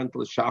 Usha went to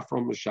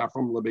Shafram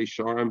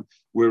Lebeisharim,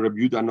 where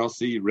Rabbi Yudah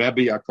Nosi,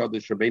 Rebbe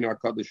HaKadosh, Rabbeinu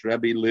HaKadosh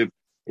Rebbe lived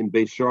in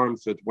Beisharim,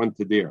 so it went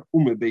to there.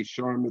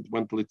 Beisharim, it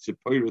went to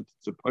Tzipora.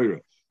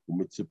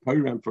 And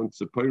from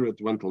Tzipora,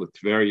 it went to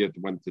Tveria, it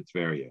went to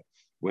Tveria.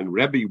 When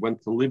Rebbe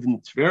went to live in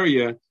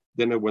Tveria,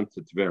 then it went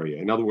to Tveria.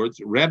 In other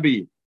words,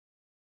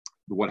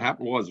 what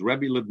happened was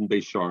Rebbe lived in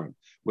Beisharim.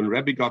 When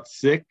Rebbe got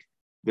sick,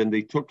 then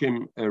they took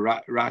him,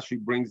 Rashi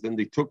brings, then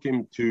they took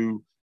him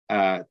to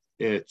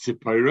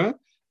Tzipora,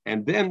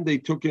 and then they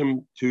took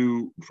him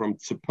from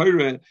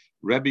Tzipora,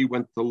 Rebbe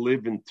went to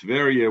live in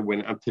Tveria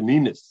when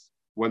Antoninus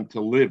went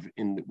to live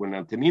when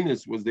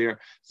Antoninus was there.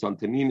 So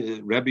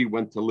Rebbe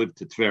went to live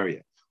to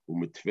Tveria.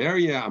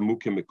 Umitveria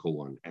amuke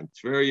mikulon, and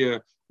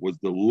Tveria was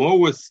the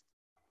lowest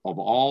of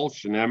all.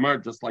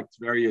 Shenemar, just like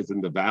Tveria is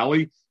in the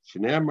valley.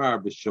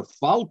 Shenemar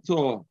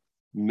b'shafalto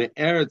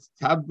me'eretz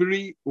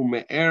tabri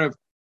ume'erev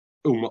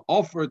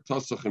ume'ofer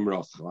tosachim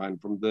roscha,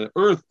 and from the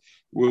earth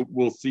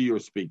we'll see or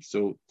speak.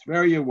 So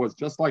Tveria was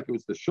just like it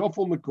was the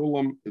shofel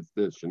mikulam, it's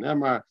the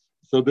Shenemar.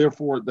 So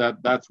therefore,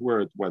 that's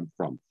where it went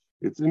from.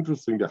 It's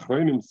interesting that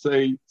Chachamim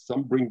say,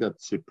 some bring that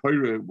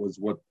Tzipora was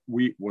what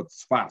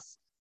Tzfas.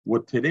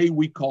 What today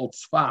we call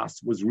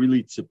Tzfas was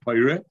really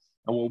Tzipora,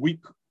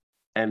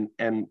 and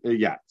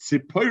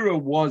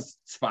Tzipora was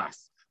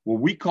Tzfas. What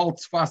we call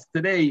Tzfas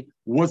today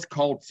was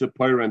called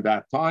Tzipora in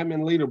that time,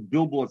 and later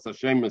Bilbul,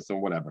 Hashemis,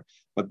 and whatever.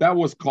 But that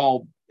was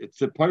called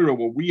Tzipora.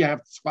 What we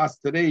have Tzfas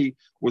today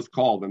was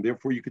called, and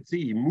therefore you could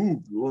see he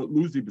moved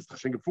Luzi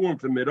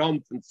from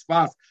Meron and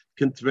Tzfas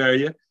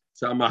Kentveria.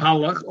 But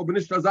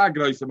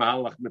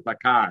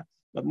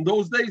in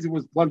those days, it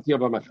was plenty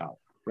of a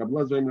machal. Rabbi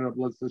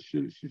Lezer says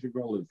Shisha is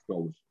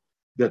Golish.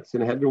 That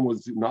Sanhedrin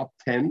was not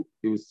 10,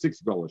 it was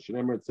 6 Golish.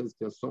 And it says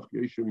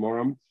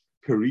Moram,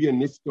 Korea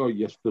Nisko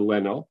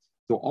Yeshpileno.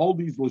 So all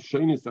these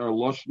Lashonis are a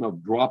Lashon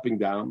of dropping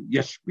down.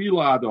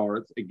 Yeshpila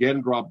Adaretz,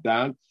 again drop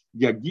down.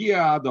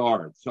 Yagia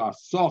Adaretz. So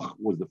Asoch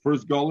was the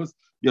first Golish.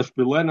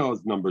 Yeshpileno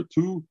is number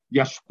 2.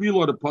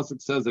 Yeshpila, the Pasuk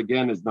says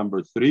again, is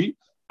number 3.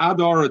 Ad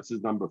Aretz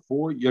is number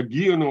 4.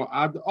 Yagianu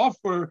Ad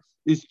Offer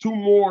is 2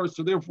 more,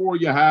 so therefore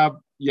you have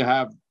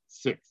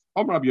 6.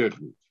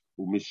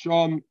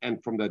 Umisham,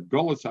 and from that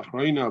Golos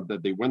Achrayna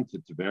that they went to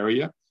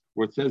Tiberia,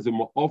 where it says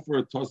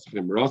Offer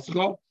Toschim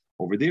Roscha,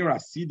 over there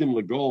Asidim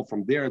Legol,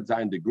 from there it's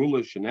Zayin de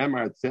Gulish and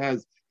Emar, it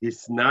says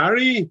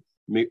Hisnari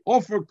me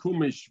offer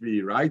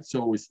Kumishvi, right?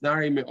 So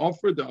Hisnari me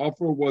offer, the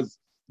offer was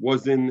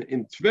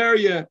in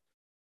Tveria.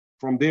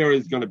 From there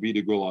is going to be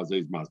the Gul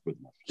Aziz Masbud.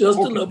 Just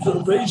an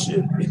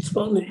observation. It's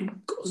funny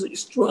because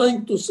he's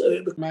trying to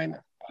say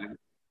that.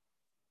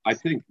 I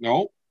think,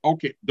 no.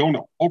 Okay, don't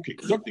know. Okay,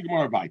 look the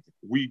Gemara weiter.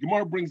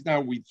 Gemara brings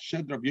down, we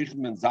shed Rav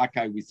Yechon ben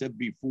Zakkai, we said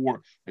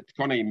before, that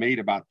Tkana made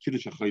about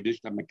Kiddush HaChodesh,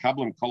 that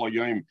Mekablam Kol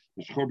HaYoyim,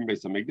 Neshchorben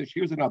Beis HaMikdash.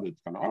 Here's another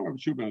Tkana. I'm Rav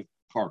Shubin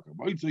Charka.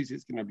 V'oitzo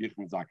is Rav Yechon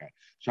ben Zakkai.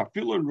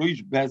 Shafila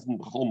Rosh Bezdin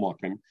B'chol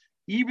Mokem,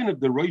 even if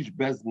the Rosh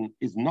Bezdin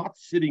is not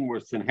sitting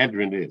where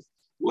Sanhedrin is.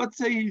 Let's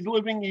say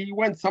he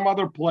went some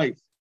other place,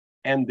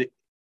 and the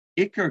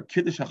Iker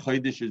Kiddush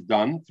HaChodesh is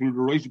done through the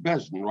Rosh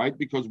Bezdin, right?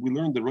 Because we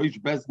learned the Rosh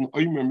Bezdin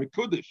Omer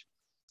Mekudesh.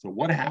 So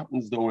what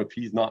happens though if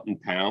he's not in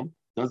town?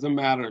 Doesn't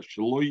matter.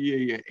 They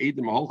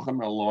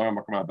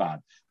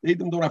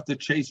don't have to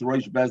chase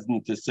Rosh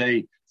Bezdin to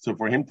say, so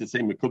for him to say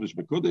Mekudesh,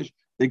 Mekudesh,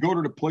 they go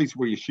to the place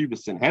where Yeshiva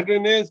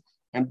Sanhedrin is,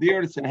 and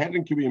there the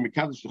Sanhedrin can be a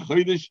Mekadesh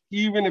Chodesh,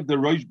 even if the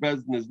Rosh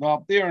Bezdin is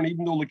not there, and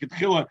even though like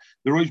Chila,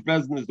 the Rosh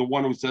Bezdin is the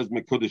one who says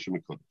Mekudesh and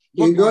Mekudesh.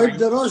 You know if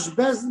the Rosh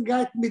Bezdin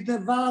geht mit der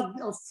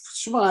Wad of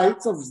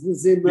Schweiz, of the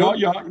Zimmer.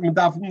 Ja, man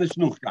darf nicht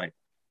noch gehen.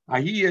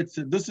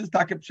 This is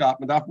Takeb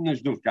Shop, man darf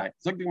nicht noch gehen.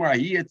 Something where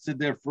he had said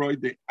there,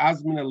 Freud, the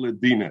Azmina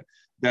Ledina,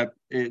 that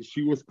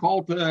she was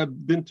called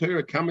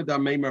Bintera Kameda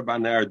Meimer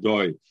Baner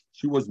Doi.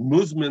 She was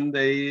Muslim.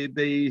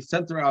 They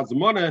sent her as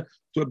money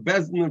to a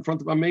bezdin in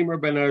front of a Meimer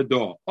Baner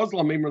Doi.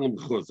 Osla Meimer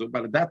Lemchuzah.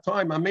 But at that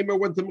time, a Meimer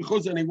went to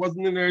Mechuzah and he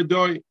wasn't in her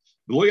Doi.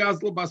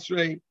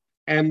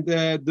 And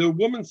the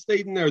woman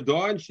stayed in her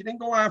Doi and she didn't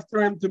go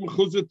after him to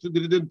Mechuzah to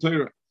the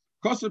Dintera.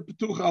 So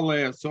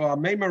a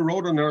Meimer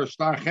wrote on her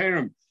Shtar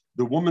Cherem.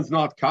 The woman's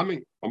not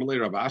coming.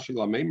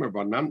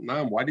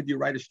 Why did you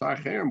write a Shtar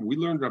Cherem? We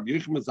learned Rabbi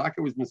Yechon ben Zakkai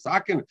was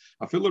Misakin.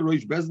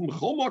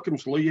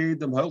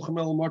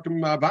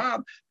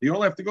 They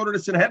all have to go to the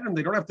Sanhedrin.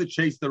 They don't have to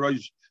chase the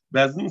Rosh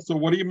Bezdin. So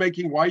what are you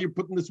making? Why are you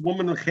putting this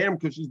woman in Cherem?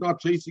 Because she's not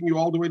chasing you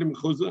all the way to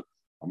Mechuzah.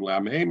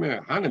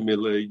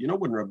 You know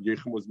when Rabbi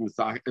Yechon was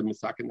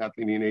Misakin that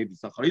in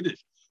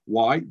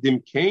why?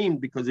 Them came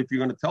because if you're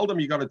going to tell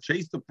them you got to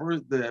chase the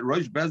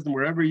Rosh Bezdin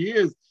wherever he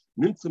is.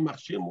 Next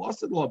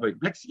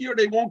year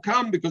they won't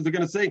come because they're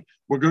going to say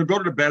we're going to go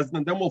to the Bezdin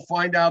and then we'll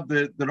find out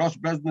that the Rosh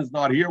Bezdin is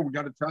not here. We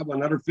got to travel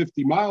another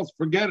 50 miles.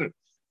 Forget it.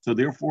 So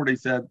therefore they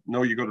said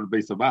no. You go to the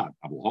base of Ad.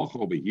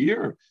 Over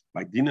here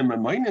by Dinam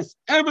and minus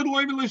Eved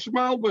Loiv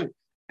Lishmalbe,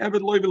 and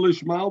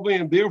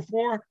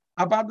therefore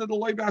Abad the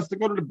Loiv has to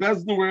go to the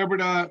Bezdin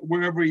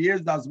wherever he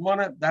is. That's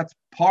money. That's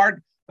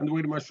part. And the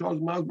way to Mashal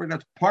Malberg,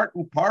 that's part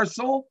and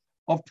parcel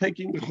of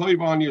taking the chayv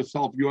on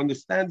yourself. You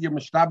understand, you're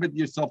mishtabed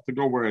yourself to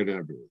go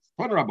wherever it is.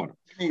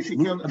 9:15 in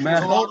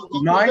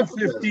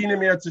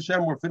Meretz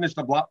Hashem, we're finished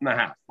a blot and a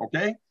half,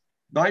 okay?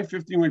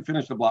 9:15, we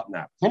finished a blot and a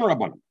half.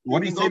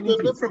 What do you say?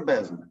 Different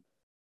Bezdin.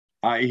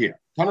 I hear.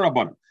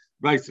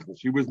 Basically,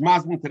 she was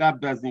mazmin to that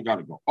Bezdin, you got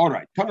to go. All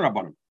right,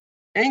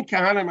 Ain't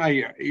Kahanim, I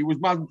hear. He was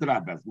mazmin to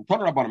that Bezdin.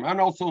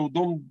 And also,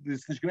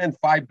 there's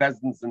 5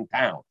 Bezdins in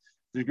town.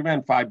 There's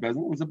 5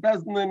 Bezdin. It was a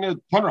Bezdin in a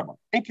Tanraban.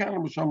 Ain't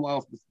Kahanim Misham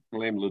Laos.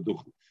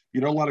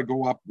 You're not allowed to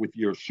go up with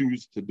your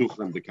shoes to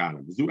Duchran the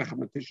Kanim.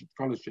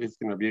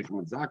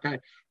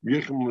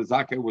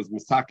 Zakkai was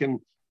Misakin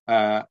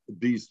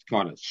these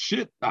Kanas.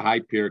 Shit, the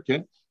high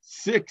Pirke.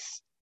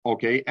 6.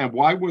 Okay, and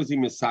why was he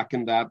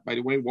Misakin that? By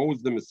the way, what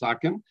was the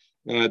Misakin?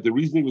 The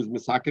reason he was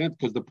misakin it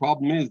because the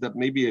problem is that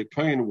maybe a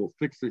kohen will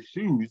fix his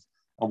shoes,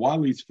 and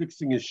while he's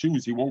fixing his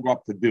shoes, he won't go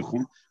up to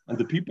duchen, and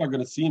the people are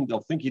going to see him.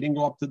 They'll think he didn't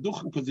go up to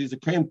duchen because he's a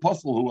kohen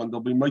posel, and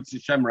they'll be mitzi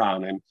shemra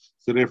on him.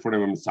 So therefore, they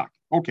were misakin.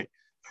 Okay.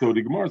 So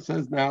the Gemara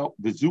says now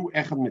the zu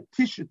echad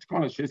metishet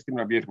tkonas sheskin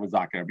Rabbi Yechon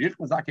Zaka. Rabbi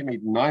Yechon Zaka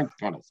made 9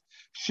 tkonas.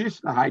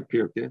 Shish the high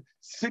pirke,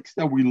 6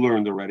 that we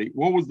learned already.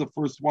 What was the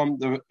first one?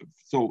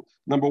 So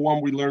number 1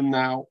 we learned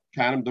now.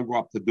 Kanim don't go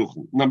up to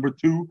duchen. Number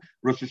 2,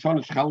 Rosh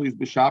Hashanah Shchalis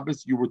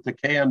b'Shabbos. You were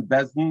tekei and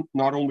bezdin,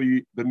 not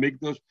only the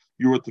migdash,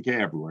 you were tekei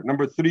everywhere.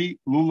 Number 3,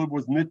 lulav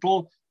was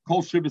nittel.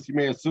 Kol shivas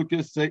yimei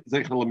asukos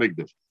zeichel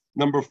lemigdash.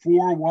 Number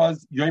 4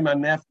 was Yom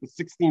HaNef, the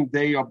 16th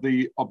day of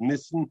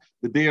Nisan,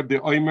 the day of the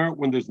Omer,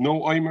 when there's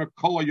no Omer,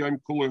 Kol Yom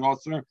Kol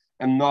Yosser,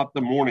 and not the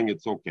morning,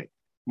 it's okay.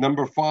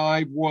 Number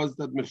 5 was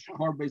that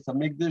Meshachar Beis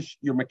HaMikdash,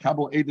 your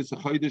Mekabel Eidos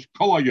HaChodesh,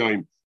 Kol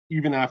Yom,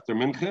 even after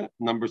Mincha.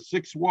 Number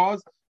 6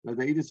 was that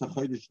the Eidos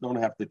HaChodesh don't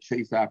have to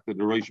chase after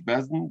the Rosh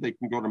Bezdin, they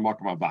can go to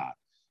Makam Avad.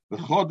 The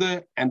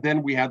Chode, and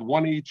then we had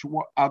one each,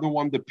 other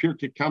one, the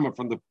Pirkei Kama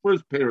from the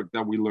first parak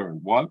that we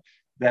learned. What?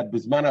 That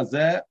Bizman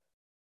Hazeh,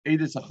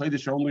 Eidos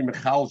HaChodesh only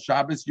Mechal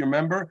Shabbos, you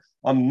remember?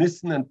 On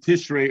Nisan and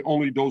Tishrei,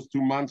 only those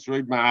 2 months,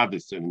 Reid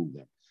Ma'adis in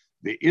them.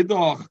 The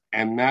Idach,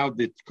 and now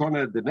the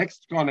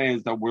next tkana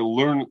is that we'll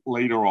learn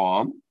later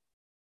on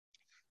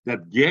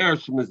that Ger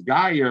Shemis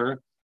Gayer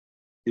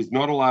is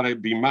not allowed to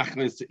be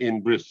machnes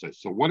in Brisa.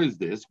 So what is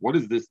this? What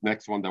is this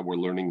next one that we're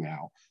learning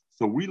now?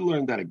 So we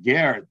learned that a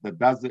Ger that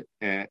does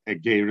a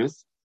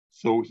Geris,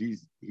 so he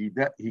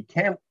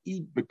can't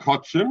eat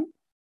Bekotchim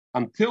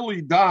until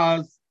he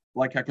does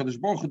like HaKadosh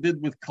Baruch Hu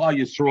did with Klal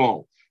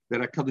Yisrael, that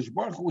HaKadosh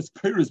Baruch Hu was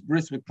Kiris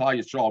Bris with Klal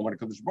Yisrael. When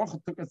HaKadosh Baruch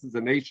Hu took us as a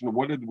nation,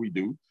 what did we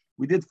do?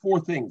 We did 4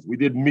 things. We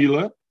did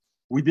Mila,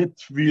 we did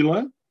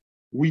Tvila,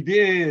 we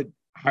did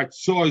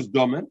Hatzoz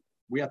Domen,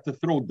 we had to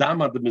throw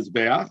Dam at the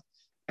Mizbeach,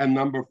 and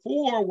number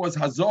 4 was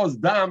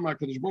Hazoz Dam.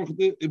 HaKadosh Baruch Hu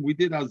we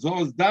did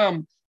Hazoz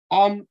Dam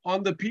on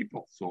the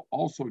people. So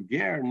also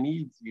Ger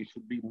needs, you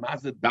should be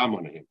Mazed Dam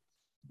on him.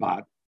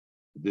 But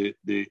and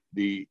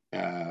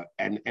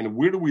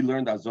where do we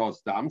learn the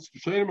Azos Dam?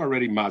 Shayim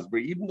already Masber,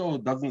 even though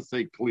it doesn't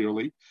say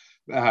clearly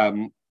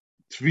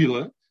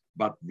Tvila,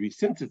 but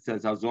since it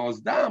says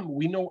Azos Dam,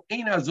 we know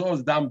Ein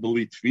Azos Dam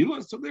beli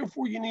Tvila, so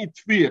therefore you need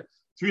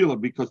Tvila,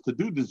 because to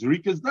do the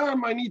Zrikas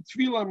Dam, I need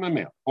Tvila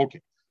Memel.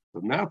 Okay, so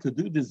now to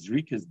do the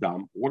Zrikas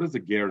Dam, what does a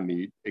Ger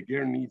need? A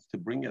Ger needs to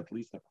bring at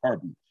least a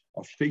carbon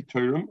of Shtei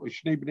Turim or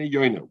Shnei Bnei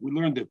Yoina. We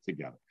learned it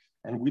together,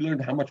 and we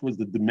learned how much was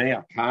the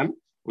Demea Kan.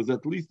 Was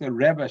at least a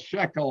reva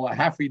shekel, a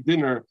half a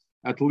dinner,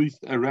 at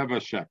least a reva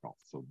shekel.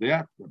 So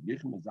that Rabbi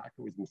Yechon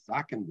Zaka is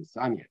misaken the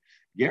Sanya.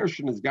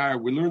 Gershon is Gayer.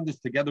 We learned this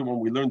together when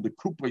we learned the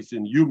kupos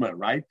in Yuma,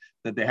 right?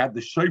 That they had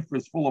the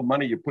shofars full of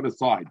money you put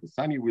aside. The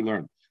Sanya we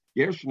learned.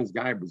 Gershon is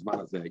Gayer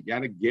b'zman hazeh. You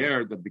had a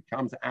ger that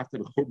becomes after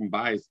the churban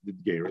bias the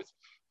geras.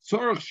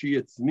 Tzorach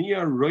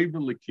sheyitzniya roiva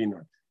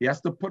lekiner. He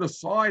has to put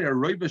aside a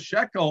roiva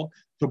shekel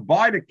to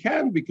buy the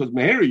can because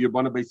Meheri you're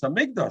going to Beis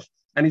HaMikdash.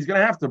 And he's going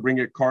to have to bring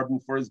a carbon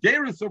for his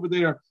gerus over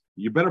there.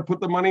 You better put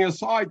the money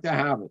aside to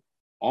have it.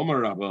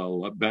 Omer Rav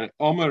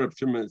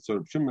Shimon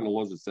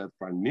Elazar said,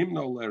 "For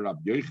Nimno le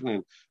Rabbi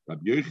Yochanan."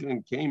 Rabbi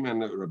Yochanan came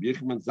and Rabbi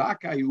Yochanan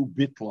Zakai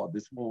ubitla.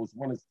 This one was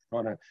one is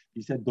kind of.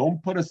 He said, "Don't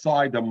put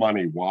aside the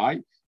money. Why?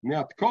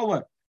 Now,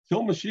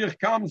 till Mashiach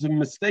comes, a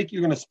mistake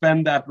you're going to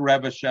spend that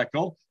Reva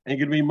shekel, and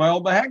you're going to be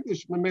mile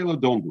behagdish. Memela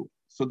don't do it."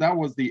 So that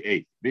was the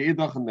 8th. The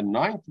Eidach and the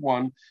 9th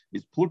one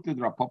is Plukted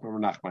Rapapa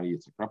Nachman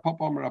Yitzchak.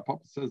 Rapapa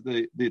says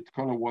the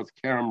tkana was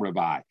Kerem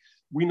Rabbi.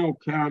 We know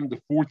Kerem, the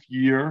 4th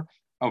year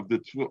of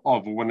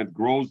when it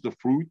grows the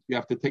fruit, you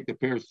have to take the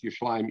pears to your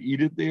shleim,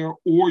 eat it there,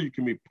 or you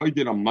can be paid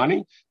it on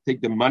money,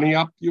 take the money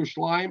up to your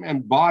shleim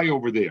and buy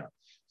over there.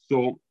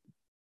 So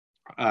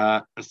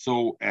the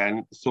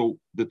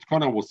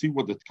tkana, we'll see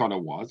what the tkana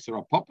was. So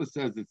Rapapa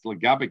says it's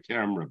Lagabe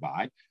Kerem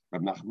Rabbi.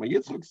 Rabbi Nachman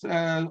Yitzchak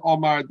said,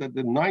 Omar, that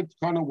the 9th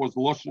tkana was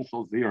Loshen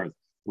Shal Zeras.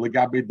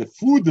 Lagabe the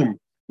fudim,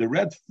 the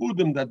red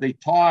fudim that they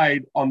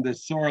tied on the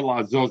Sor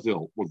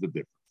Lazozil was the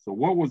difference. So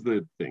what was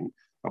the thing?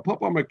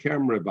 Rapapa Omar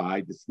Kerem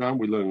Rabbi, this now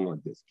we learn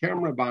like this.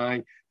 Kerem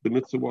Rabbi, the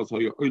mitzvah was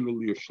you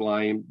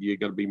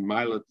got to be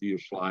milet to your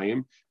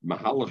shleim,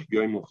 mahalach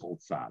yoim l'chol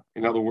tzad.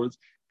 In other words,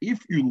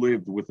 if you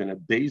lived within a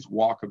day's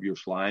walk of your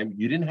shleim,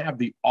 you didn't have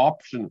the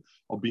option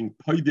of being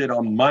paid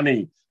on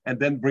money and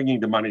then bringing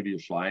the money to your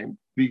shleim,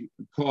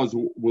 because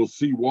we'll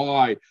see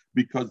why.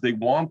 Because they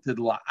wanted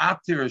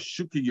la'atir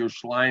shuki your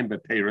shleim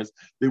beperis.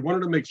 They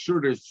wanted to make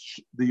sure that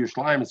your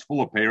shleim is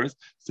full of peris.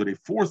 So they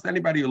forced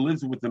anybody who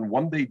lives within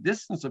 1 day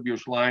distance of your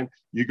shleim,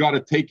 you got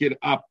to take it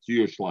up to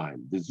your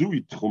shleim. The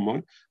zui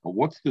tchumon. And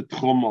what's the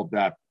tchum of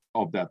that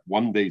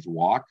 1 day's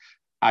walk?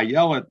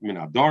 Ayelet min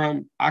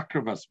adoram,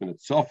 akravas min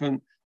etzofen,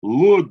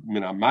 lud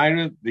min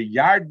amayre, the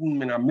yarden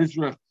min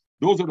amizrach.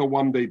 Those are the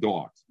 1 day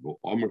dogs. My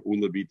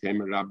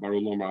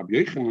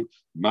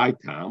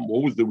time,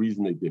 what was the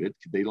reason they did it?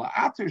 That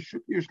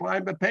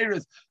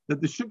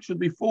the shuk should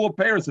be full of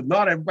Paris. If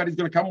not, everybody's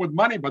going to come with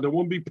money, but there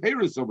won't be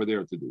Paris over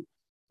there to do.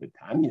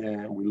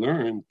 Tanya, we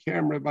learned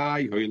Kerem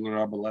Ravai, Hoyler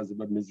Rabbi Lezer,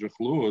 but Mizrach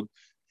Lud.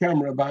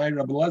 Kerem Ravai,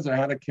 Rabbi Lezer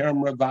had a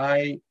Kerem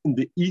Ravai in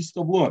the east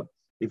of Lud.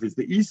 If it's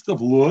the east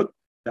of Lud,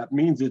 that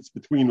means it's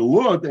between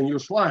Lud and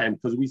Yerushalayim,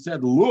 because we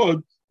said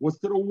Lud was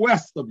to the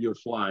west of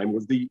Yerushalayim.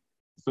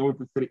 So if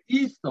it's to the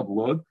east of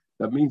Lud,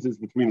 that means it's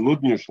between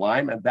Lud and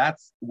Yerushalayim, and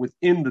that's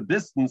within the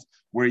distance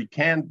where he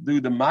can't do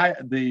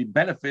the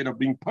benefit of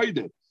being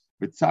paid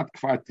with Tzad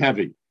Kfar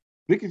Tevi.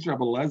 Bikish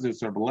Rabbi Lezer,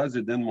 so Rabbi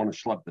Lezer didn't want to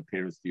schlep the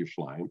Paris to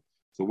Yerushalayim.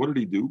 So what did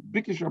he do?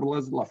 Bikish Rabbi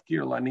Lezer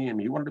lafkir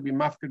l'aniyim. He wanted to be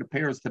mafkir the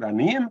Paris to the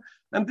aniyim,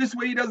 and this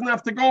way he doesn't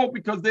have to go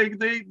because they're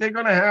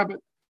going to have it.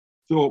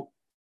 So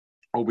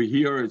over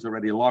here is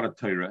already a lot of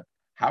Torah.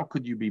 How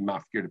could you be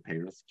mafkir to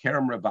Paris?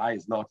 Kerem Ravai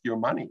is not your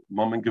money.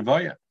 Mom and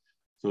Gavoya.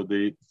 So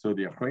the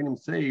Achronim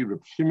say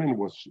Reb Shimon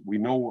was. We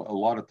know a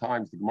lot of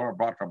times the Gemara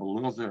brought Rabbi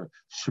Lezer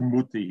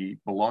Shemuti. He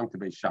belonged to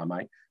Beis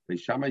Shammai.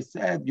 Beis Shammai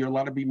said you're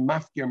allowed to be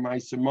mafkir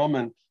ma'aser Mom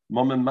and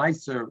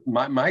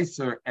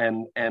Meiser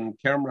and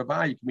Kerem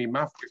Ravai, you can be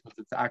mafkir because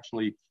it's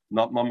actually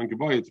not Mom and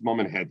Gavoy, it's Mom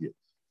and Hedya.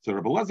 So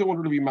Rabbi Lezer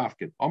wanted to be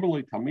mafkir.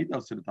 Amalei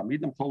Talmidim, so the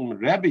Talmidim told him,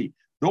 Rebbe,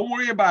 don't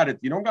worry about it.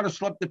 You don't got to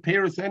schlep the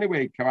Paris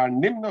anyway. Your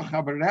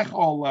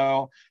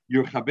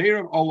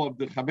chaverim, all of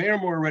the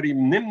chaverim were already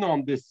nimna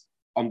on this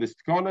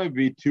tkana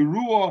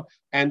v'tirua,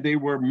 and they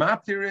were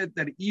matirit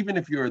that even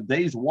if you're a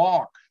day's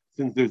walk,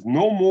 since there's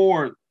no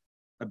more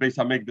Beis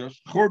Hamikdash,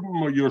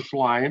 Churban or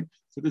Yerushalayim,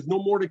 so there's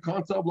no more the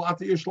concept of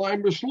Lati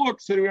Yerushalayim B'Shluk.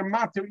 So you're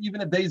matter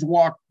even a day's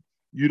walk.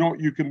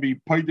 You can be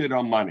paid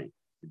on money.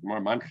 Who were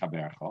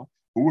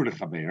the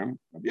chaverim?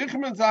 Rabbi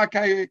Yechim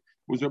Zakai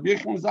was Rabbi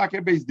Yechim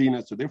Zakai Beis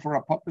Dina. So therefore,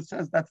 our Papa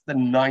says that's the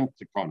 9th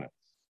tikana.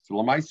 So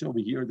Lamaisa over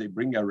here they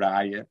bring a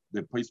raya.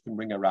 The place can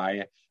bring a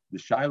raya. The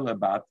shaila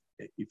about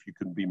if you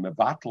can be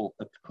mevatel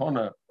a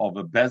tikana of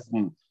a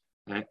bezdin,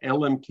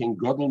 elam king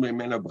godel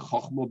me'mena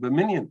b'chochmo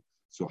b'minyan.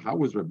 So how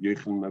was Rabbi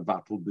Yechim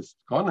mevatel this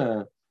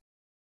tikana?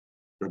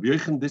 Rabbi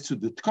Yechim, the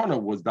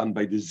tkana was done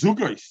by the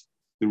Zugos,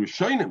 the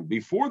Rishonim.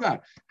 Before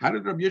that, how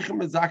did Rabbi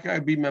Yechim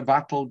Zakai be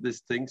mevatel this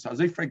thing? So as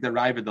I freak the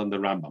Ravid on the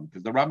Rambam,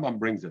 because the Rambam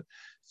brings it.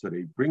 So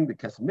they bring the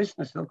Kesef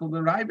Mishnah circle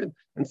the Ravid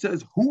and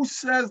says, who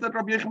says that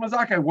Rabbi Yechim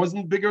Zakai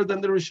wasn't bigger than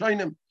the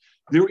Rishonim?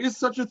 There is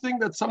such a thing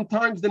that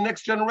sometimes the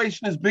next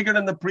generation is bigger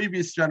than the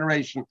previous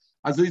generation.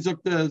 As I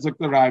zok the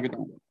Ravid.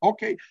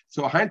 Okay,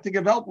 so Heinte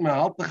Gewalt,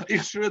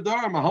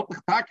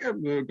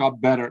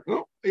 got better.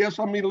 Yes,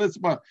 I mean,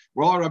 listen,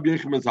 well, Rabbi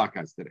Yechim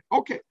Zakai today.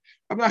 Okay,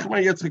 Rabbi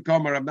Nachman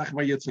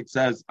Yitzchak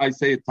says, I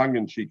say it tongue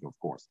in cheek, of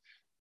course.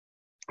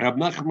 Rabbi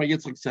Nachman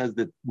Yitzchak says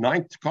that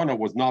 9th kana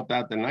was not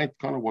that. The 9th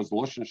kana was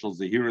Loshen Shel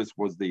Zehiris,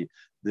 was the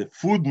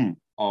fuden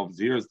of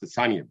Zehiris the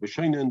Sanya.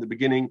 B'Shayna in the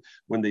beginning,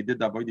 when they did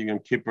that Avodah Yom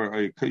Kippur,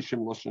 Kishim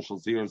Loshen Shel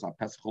Zehiris,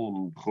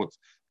 Apesachol Chutz,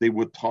 they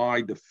would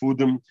tie the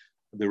fudim,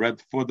 the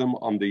red fudim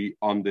on the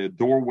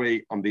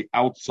doorway on the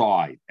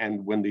outside,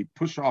 and when they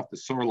push off the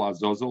Sorla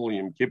Zozol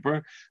Yom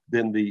Kippur,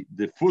 then the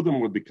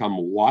fudim would become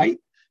white.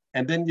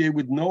 And then you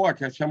would know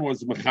Hashem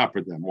was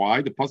mechaper them.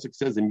 Why? The pasuk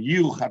says, "Im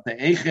yilu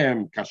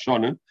chateichem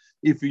kashonen."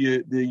 If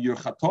your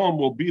chatom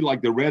will be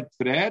like the red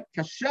thread,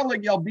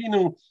 kasheleg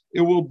yalbinu, it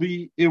will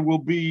be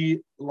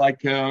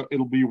like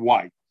it'll be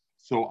white.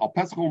 So al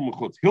pesachol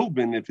mechutz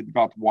hilbin, if it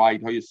got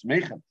white,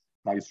 hayismechem.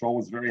 Yisrael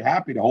was very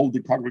happy to hold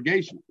the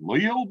congregation. Lo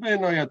yilbin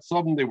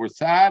hayatzobim, they were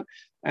sad,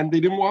 and they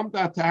didn't want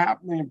that to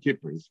happen in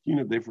Kippur. It's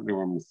different. They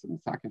were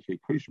misaken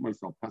sheikosh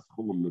myself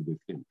pesachol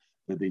mebifim.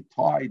 That they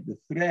tied the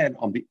thread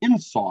on the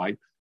inside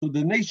so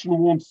the nation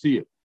won't see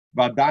it.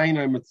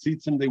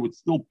 They would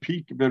still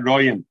peek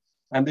beroyim,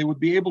 and they would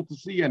be able to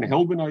see. And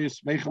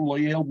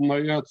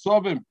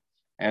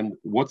and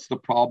what's the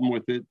problem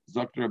with it?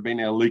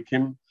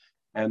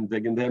 And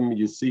then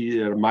you see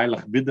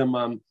Meilach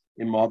Bideman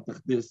in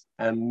this,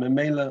 and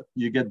Memela,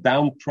 you get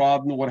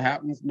downtrodden. What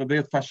happens?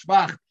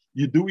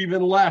 You do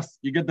even less.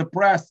 You get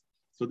depressed.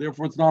 So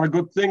therefore, it's not a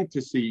good thing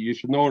to see. You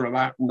should know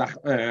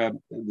Rachem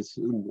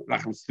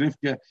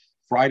Strifke,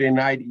 Friday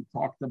night, he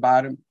talked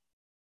about him.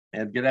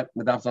 And get up,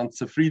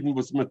 zufrieden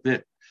was mit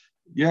it.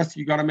 Yes,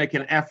 you got to make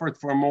an effort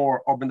for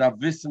more. Aber da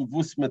wissen,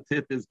 was mit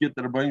it is, get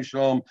der Rebbeinu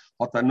Shalom,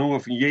 hat nur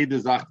von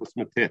jede Sache was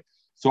mit it.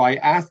 So I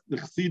asked the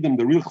Chassidim,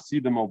 the real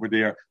Chassidim over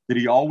there, did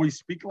he always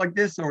speak like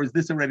this, or is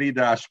this already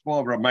the Ashpa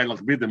of Rabbi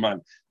Meilach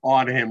Bideman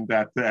on him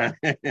that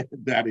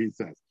that he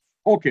says?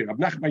 Okay, Rav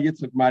Nachman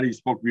Yitzchak Mari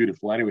spoke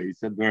beautiful. Anyway, he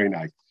said very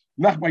nice.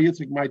 Nachman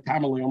Yitzchak Mari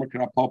Tamal Yomer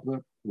Rav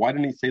Papa. Why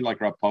didn't he say like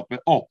Rav Papa?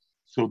 Oh,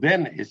 so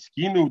then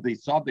Hiskinu, they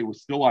saw they were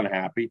still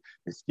unhappy.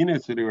 Hiskinu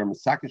said they were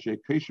Masakashe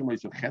Kosher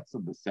Moshe Chetza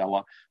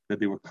B'Sela, that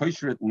they were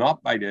kosher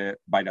not by the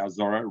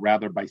Azora,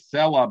 rather by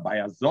Sela, by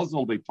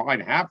Azazel. They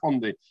tied half on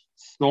the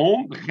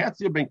stone. The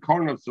Chetzia ben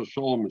Karnav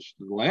Sosholem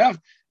Mishtelech,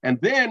 and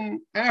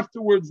then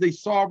afterwards they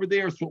saw over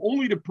there. So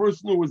only the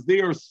person who was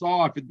there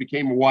saw if it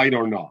became white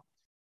or not.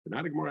 The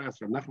Gemara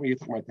asked,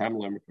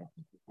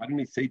 Why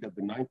didn't he say that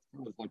the ninth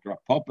son is like Rav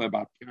Papa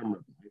about Kerem?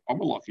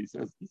 Amalach, he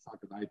says,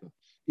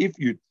 if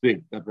you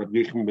think that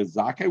Rabbi Yochanan ben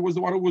Zakkai was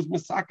the one who was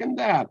misaken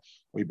that,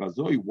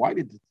 why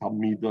did the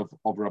Talmid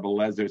of Rabbi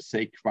Eliezer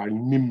say,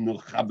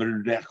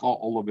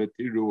 all of it,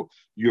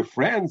 your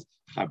friends,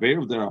 Chaver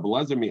of the Rabbi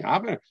Eliezer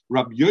mihaver?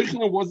 Rabbi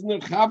Yochanan wasn't a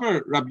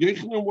Chaver. Rabbi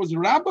Yochanan was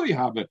Rabbi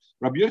Haver.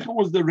 Rabbi Yochanan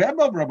was the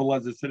Rebbe of Rabbi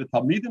Eliezer. So the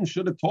Talmidim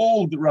should have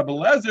told Rabbi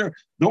Eliezer,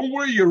 don't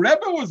worry, your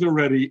Rebbe was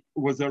already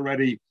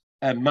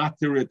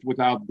matter it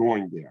without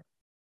going there.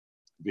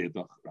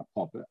 Nachman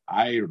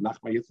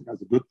Yitzchak has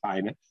a good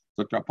time.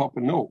 So Papa,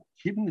 no.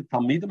 Even the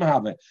Talmidim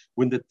have it.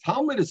 When the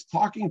Talmud is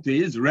talking to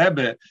his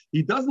Rebbe,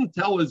 he doesn't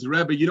tell his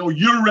Rebbe, your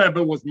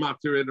Rebbe was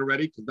matter it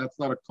already, because that's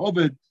not a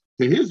COVID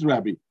to his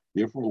Rebbe.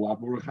 Therefore,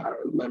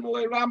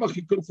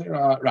 he couldn't say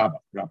Rabba.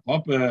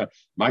 Papa,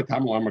 my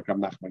time like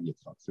Nachman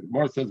Yitzchak. So the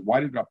Gemara says, why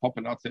did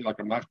Papa not say like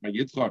Nachman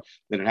Yitzchak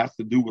that it has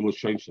to do with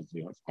L'shein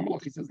Shazir?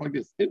 He says like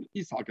this: if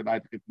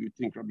you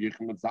think Rabbi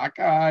Yochanan ben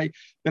Zakkai,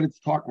 then it's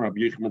talking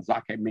Rabbi Yochanan ben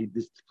Zakkai made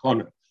this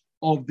tikkunah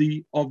of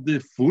the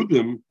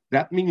fudim.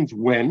 That means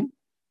when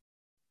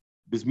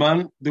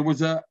Bisman there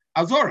was a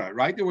azora,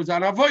 right? There was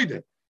an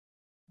avodah.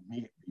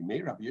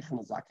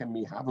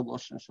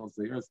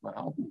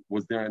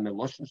 Was there an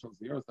Loshen Shal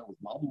Zeros that was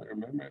Malbim?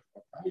 Remember,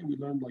 we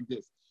learned like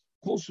this.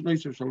 How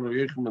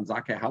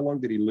long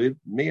did he live?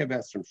 He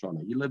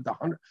lived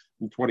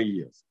 120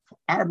 years.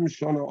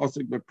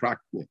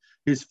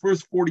 His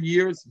first 40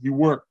 years, he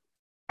worked.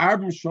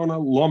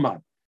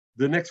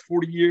 The next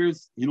 40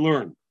 years, he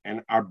learned.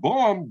 And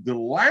Arbam, the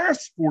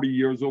last 40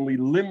 years, only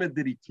limit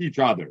did he teach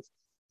others.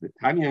 The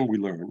Tanya we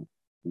learned,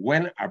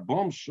 when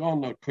Arbam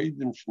Shana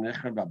Kodim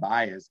Shnecher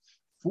Babayas,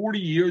 40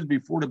 years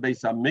before the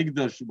Beis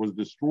HaMikdash was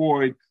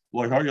destroyed,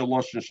 there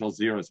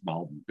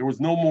was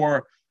no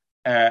more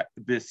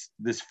this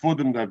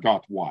fudim that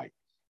got white.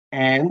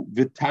 And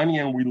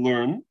Vitanya we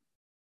learned,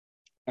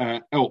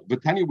 Arbam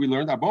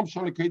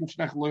Shana Kodim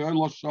Shnecher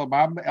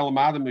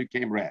Elamadim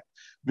became red.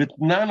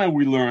 Vitnana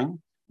we learned,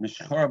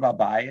 Mishchar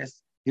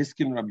Babayas,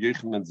 Hiskin Rabbi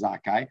Yochanan ben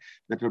Zakkai,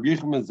 that Rabbi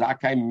Yochanan ben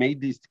Zakkai made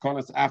these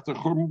tikkunos after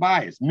Churban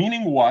Bayis.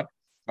 Meaning what?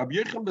 Rabbi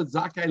Yochanan ben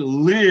Zakkai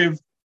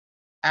lived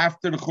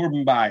after the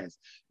Churban Bayis.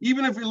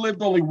 Even if he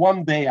lived only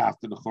one day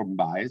after the Churban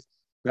Bayis,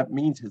 that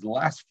means his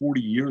last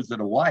 40 years of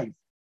life,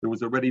 there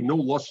was already no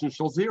Loshen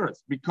Shal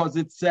Zeros, because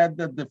it said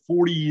that the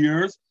 40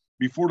 years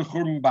before the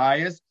Churban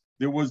Bayis,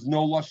 there was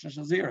no Loshen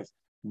Shal Zeros.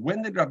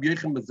 When did Rabbi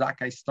Yochanan ben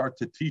Zakkai start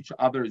to teach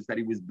others that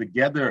he was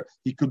together,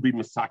 he could be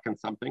misaken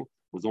something?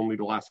 It was only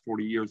the last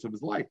 40 years of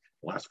his life.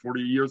 The last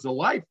 40 years of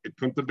life, it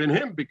couldn't have been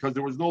him because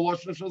there was no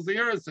Loshen Shal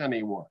Zeros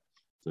anymore.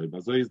 So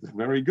is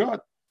very good.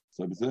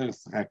 So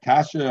there's a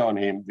kasha on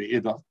him.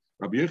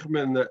 Rabbi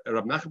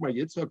Nachman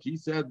Yitzchak, he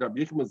said Rabbi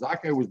Yochanan ben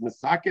Zakkai was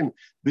misaken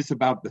this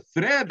about the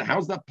thread.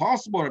 How's that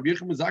possible? Rabbi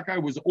Yochanan ben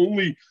Zakkai was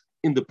only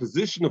in the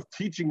position of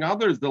teaching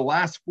others the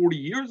last 40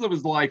 years of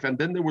his life, and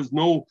then there was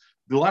no,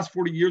 the last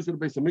 40 years of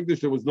the Beis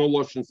HaMikdash, there was no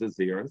Loshen Shal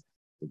Zeros.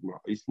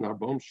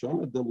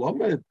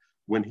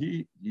 When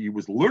he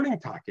was learning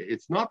Taka,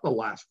 it's not the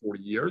last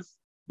 40 years,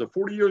 the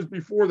 40 years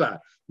before that,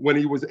 when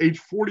he was age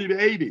 40 to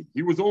 80.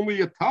 He was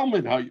only a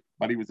Talmud,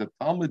 but he was a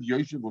Talmud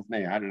Yoshev of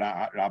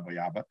Rabbi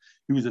Abba.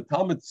 He was a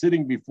Talmud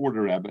sitting before the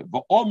Rebbe.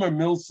 V'omer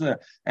Milsa,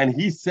 and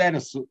he said,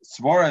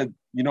 Svara,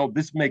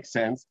 this makes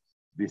sense.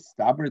 This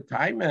Staber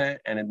time,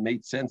 and it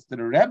made sense to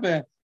the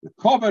Rebbe. The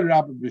cover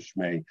Rabbi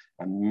Bishmei,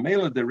 and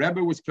Mela, the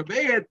Rebbe was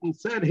kaveit and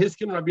said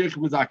Hiskin Rabbi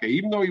Yochanan ben Zakkai.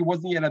 Even though he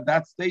wasn't yet at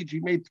that stage,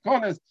 he made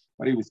tkonas,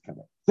 but he was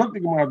kaveit.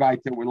 Something more about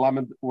it.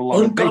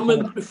 One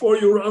comment before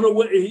you run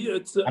away.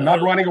 I'm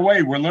not running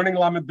away. We're learning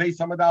Lamed Beis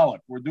Amud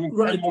Aleph. We're doing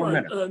 10 more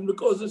minutes. And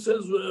because it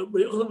says Rabbi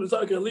Yochanan ben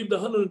Zakkai lived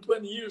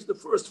 120 years, the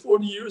first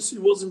 40 years he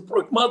was in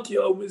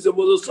Pragmatia, he was a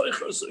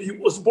Seicher, so he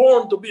was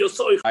born to be a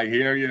Seicher. I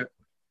hear you.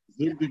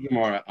 Zuk the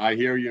Gemara. I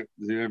hear you.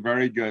 They're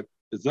very good.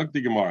 Zuk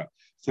the Gemara.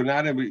 So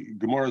now that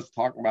Gemara is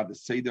talking about the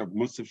Seder of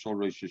Musaf Shal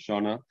Rosh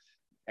Hashanah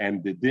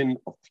and the din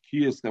of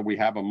Tkiyas that we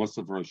have on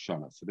Musaf Rosh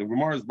Hashanah. So the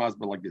Gemara is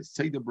masber like this: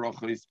 Seder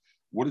Brachos.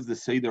 What is the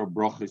Seder of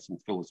Brachos in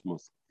Tfilas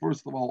Musaf?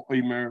 First of all,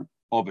 Omer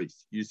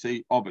Ovis. You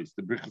say Ovis,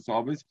 the Brichas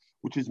Ovis,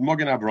 which is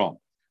Magen Avraham.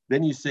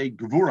 Then you say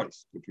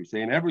Gevuros, which we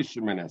say in every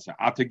Shemoneh Esrei.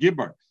 Ata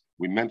Gibber.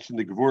 We mentioned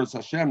the Gevuros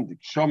Hashem, the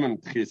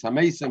Kshamim, Tchias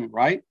HaMesim,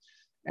 right?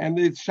 And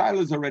the Shaila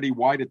is already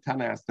why the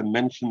Tana has to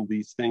mention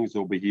these things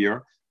over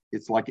here.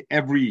 It's like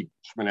every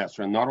Shemoneh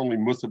Esrei, not only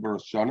Musaf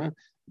Rosh Hashanah.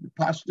 The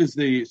Pashtus,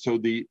 the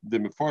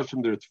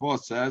Mefarshim, the Ritva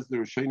says, the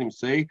Rishonim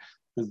say,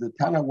 because the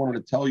Tana wanted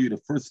to tell you the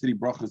first 3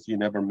 brachas you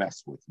never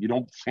mess with. You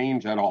don't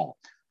change at all.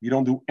 You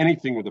don't do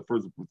anything with the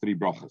first 3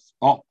 brachas.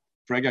 Oh,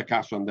 Frega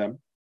Kash on them.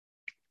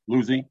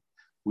 Luzi.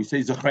 We say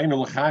Zechreinu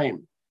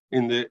L'chaim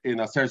in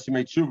Aser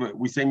Simei Tshuva.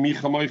 We say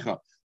Micha Moicha.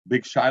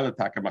 Big Shaila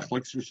Taka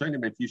Machleks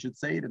Rishonim, if you should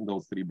say it in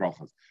those 3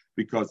 brachas.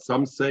 Because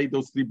some say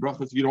those 3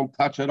 brachas you don't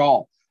touch at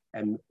all.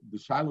 And the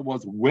Shaila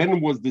was, when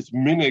was this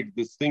minig,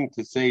 this thing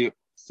to say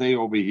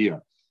over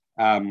here?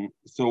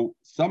 So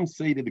some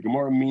say that the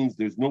Gemara means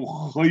there's no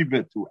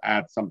chayva to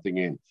add something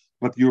in,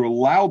 but you're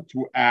allowed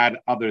to add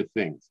other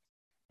things.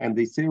 and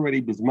they say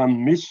already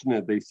Bisman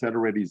Mishnah, they said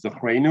already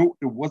Zachreinu.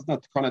 It was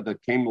not Takana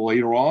that came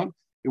later on.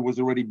 It was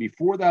already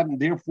before that, and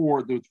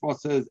therefore the Tzva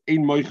says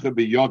Ein Moicha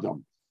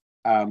B'Yodam.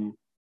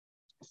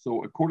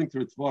 So according to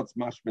the Tzva, it's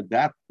mashma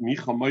that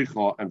Micha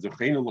Moicha and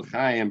Zachreinu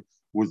L'Chaim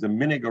was a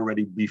minig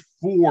already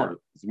before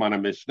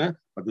Zman Mishnah,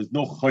 but there's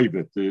no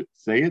chayv to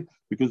say it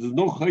because there's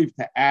no chayv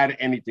to add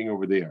anything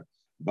over there.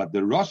 But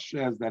the Rosh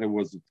says that it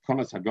was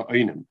Tkonos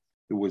HaGoinim.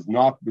 It was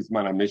not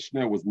Bisman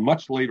Mishnah. It was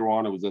much later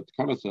on. It was a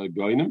Tkonos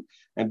HaGoinim,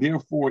 and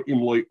therefore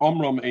Imloi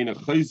Omram Ein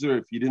Chayzer.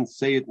 If you didn't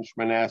say it in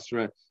Shemana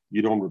Esrei,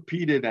 you don't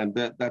repeat it, and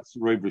that's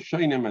Rav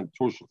Rishonim and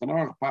Tur Shulchan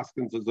Aruch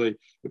Paskins as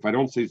if I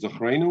don't say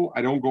Zachreinu,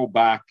 I don't go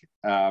back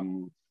a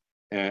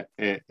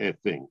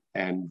thing.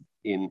 And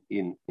in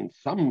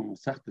some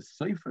Sechtes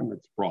Seifrim,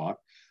 it's brought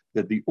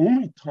that the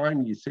only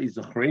time you say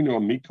Zachreinu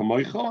and Mika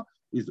Moicha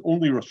is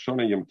only Rosh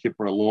Hashanah Yom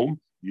Kippur alone.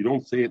 You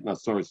don't say it in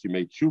Asaras, you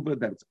made tshuva.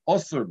 That's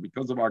usher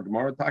because of our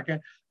Gemara Taka.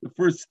 The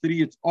first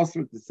three, it's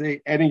usher to say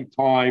any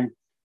time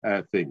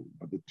thing.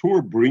 But the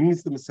Torah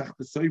brings the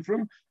Masechta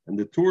Seifrim, and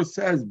the Torah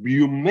says,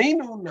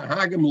 "B'yumeinu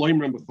nahagim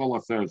loimrim b'chol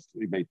aseres."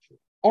 We made sure.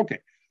 Okay.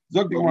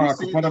 We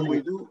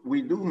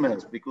do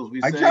mess because we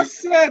say. I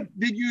just said.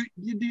 Did you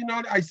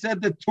know? I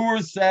said the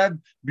Torah said,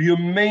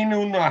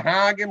 "B'yumeinu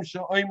nahagim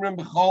shaloimrim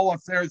b'chol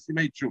aseres." We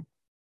made sure.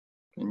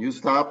 Can you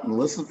stop and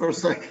listen for a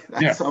second?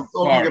 Yes. I'm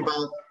talking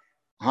about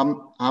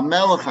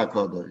Hamelech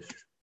HaKadosh.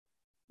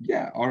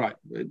 Yeah, all right.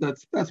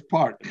 That's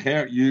part.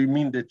 Here, you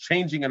mean the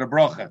changing of the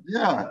bracha?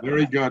 Yeah.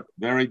 Very good.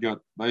 Very good.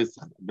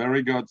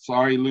 Very good.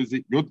 Sorry,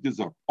 Lucy. Good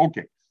gesog.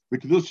 Okay. The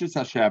Kedushas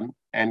Hashem,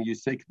 and you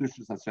say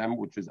Kedushas Hashem,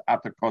 which is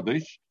Ata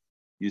Kodesh.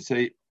 You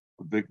say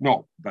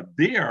no, but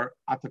there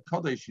Ata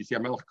Kodesh, you say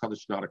Hamelech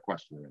Kodesh, not a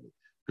question already,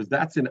 because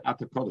that's in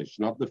Ata Kodesh,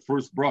 not the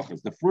first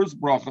brachas. The first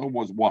bracha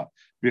was what?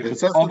 It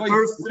says the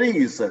first three.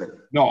 You said.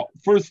 No,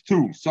 first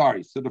two.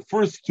 Sorry. So the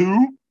first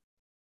two.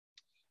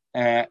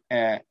 I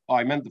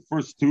meant the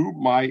first two,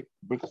 my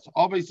B'chas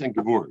Avos and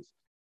Gevuras.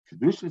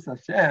 Kedushas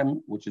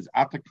Hashem, which is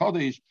Ata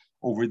Kodesh,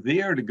 over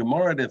there, the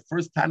Gemara, the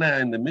first Tana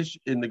in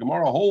the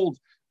Gemara holds,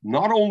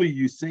 not only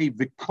you say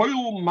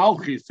V'koil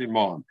Malchus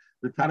Iman,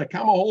 the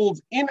Tanakama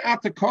holds in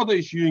Ata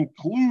Kodesh you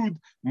include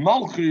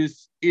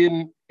Malchus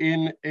in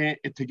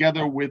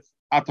together with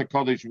Ata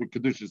Kodesh with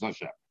Kedushas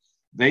Hashem.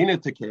 Veina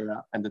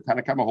Tekeya, and the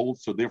Tanakama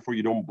holds, so therefore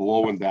you don't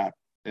blow in that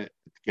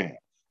Tekeya.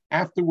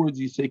 Afterwards,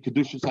 you say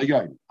Kedushas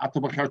Hayom,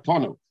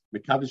 Atabachartonu,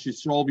 Mekadosh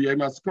Yisrael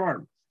B'Yom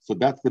Askarim. So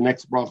that's the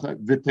next bracha,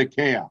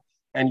 V'Tekeya,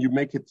 and you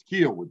make it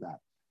tekiah with that.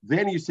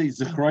 Then you say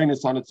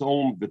Zechroinus on its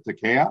own,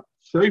 V'Tekeya,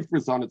 Shofar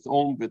on its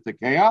own,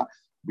 V'Tekeya,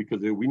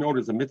 because we know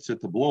there's a mitzvah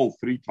to blow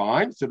 3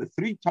 times. So the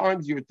 3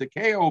 times your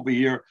Tekeya over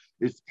here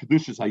is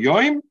Kedushas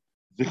Hayom,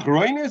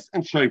 Zechroinus,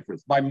 and Shofar.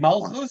 By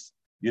Malchus,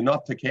 you're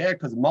not Tekeya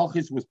because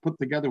Malchus was put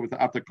together with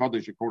Ata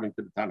Kodesh according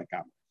to the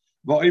Tanakhama.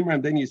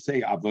 And then you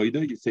say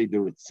Avodah, you say the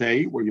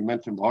Ritzei, where you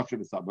mentioned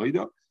Vashav is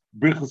Avodah.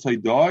 Birchas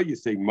Haidah, you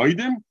say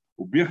Moedim,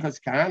 Birchas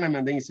Kahanim,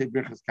 and then you say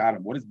Birchas Kahanim.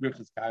 What is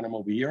Birchas Kahanim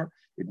over here?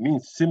 It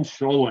means Sim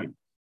Sholem.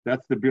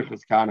 That's the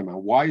Birchas Kahanim.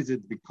 And why is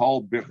it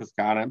called Birchas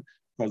Kahanim?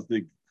 Because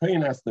the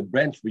Kohen has the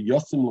branch for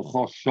Yosim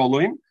L'chos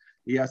Sholem.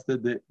 He has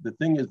the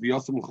thing is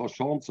Yosim L'chos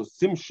Sholem. So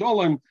Sim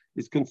Sholem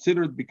is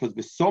considered because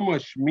the Soma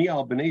Shmi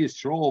al Bnei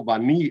Yisrael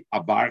Vani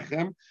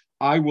Abarchem.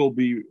 I will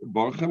be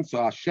Baruchim.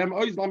 So Hashem,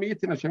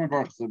 Hashem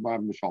Baruch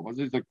Mishal.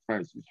 This is the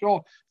first.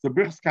 So the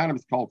Birchas Kahanim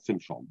is called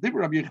Simshal.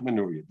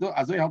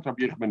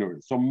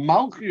 So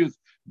Malchus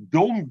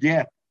don't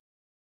get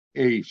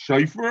a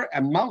shofar,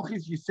 and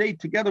Malchus you say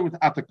together with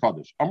Ata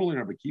Kodesh.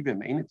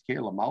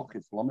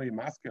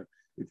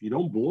 If you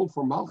don't blow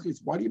for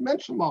Malchus, why do you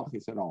mention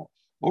Malchus at all?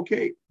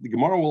 Okay, the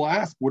Gemara will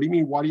ask, what do you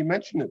mean? Why do you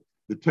mention it?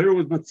 The Torah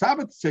was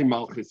mitzvah to say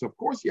Malchus. Of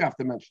course, you have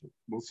to mention it.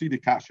 We'll see the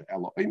kasha.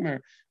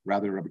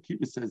 Rather, Rabbi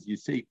Kiva says you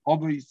say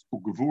Avos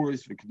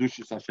u'Gevuras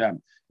v'Kedushas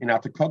Hashem. In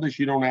Ata Kodesh,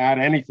 you don't add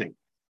anything.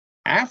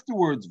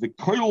 Afterwards, the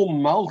Koil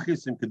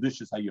Malchus and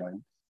Kedushas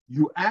Hayom,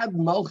 you add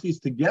Malchus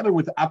together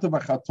with Ata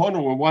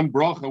V'Chatonu in one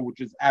bracha,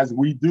 which is as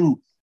we do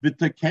the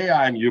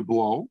Tekeya and you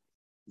blow.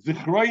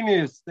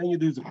 Zechroinus, then you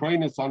do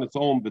Zechroinus on its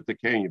own, the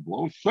Tekeya and you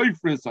blow.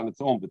 Shofris on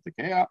its own, the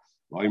Tekeya.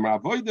 And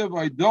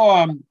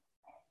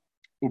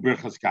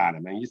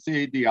you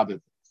say the other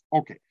things.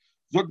 Okay.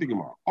 Zog the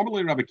Gemara.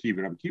 Rabbi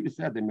Kiva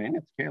said the main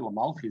Tekeya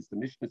Malchus. The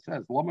Mishnah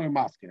says Lama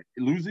Masker.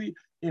 Luzi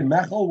in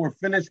Mechel. We're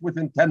finished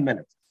within 10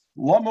 minutes.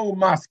 Lama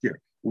Masker.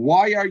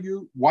 Why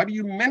do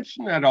you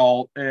mention at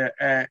all?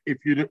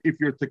 If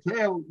you're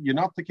Tekeya, you're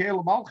not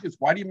Tekeya Malchus.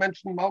 Why do you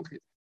mention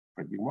Malchus?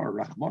 What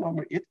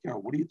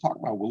are you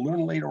talking about? We'll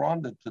learn later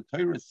on that the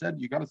Torah said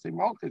you got to say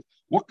Malchus.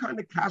 What kind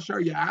of kasha are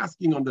you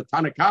asking on the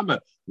Tanakhama?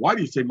 Why do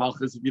you say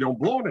Malchus if you don't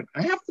blow on it?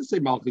 I have to say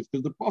Malchus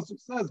because the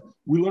pasuk says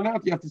we learn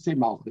out you have to say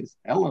Malchus.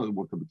 Ella,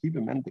 what the Kiva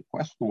meant, the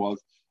question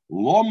was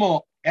Lama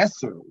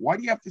Eser. Why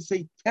do you have to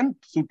say 10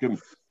 psukim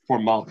for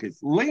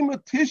Malchus? Lema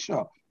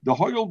Tisha, the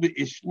Hoyol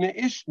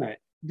Ishna.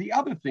 The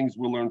other things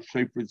we'll learn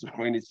shofar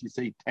zechronis, you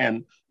say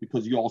 10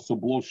 because you also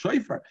blow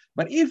shofar.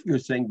 But if you're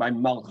saying by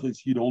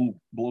Malchus you don't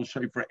blow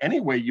shofar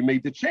anyway, you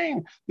made the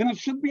chain, then it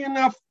should be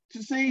enough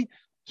to say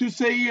to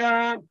say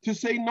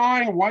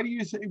 9? Why do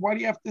you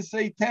have to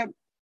say 10?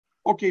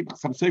 Okay,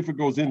 some sefer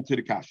goes into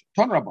the kasha.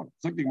 How do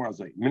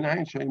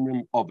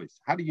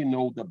you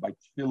know that by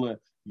tefillah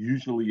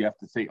usually you have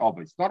to say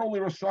Ovis? Not only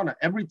Rosh Hashanah,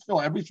 every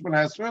tefillah, every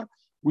Shemana Esrei,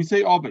 we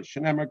say Ovis.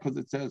 Shenemar, because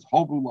it says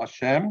Hovu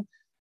Lashem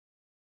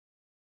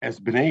as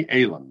Bnei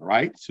Elam,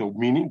 right? So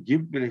meaning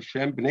give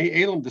Hashem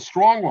Bnei Elam, the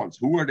strong ones.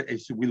 Who are the?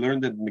 So we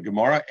learned that in the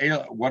Gemara.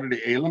 What are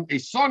the Elam?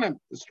 Esonim,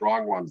 the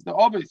strong ones, the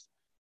Ovis.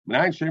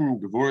 How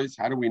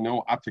do we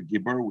know Ata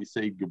Gibber? We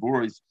say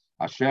Gevuris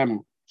Hashem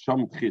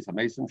Sham Tchis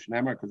Hamesim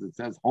Shnemer because it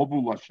says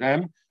Hovu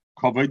Lashem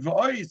Kavod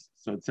V'Ois.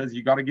 So it says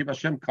you got to give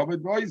Hashem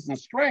Kavod V'Ois and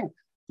strength.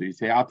 So you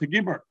say Ata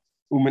Gibber.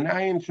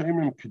 Umenayin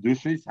Shemim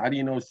Kedushis. How do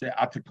you know say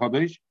Ata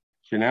Kadosh?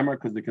 Shnemer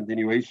because the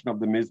continuation of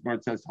the Mizmor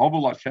it says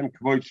Hovu Lashem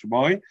Kavod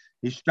Shmoi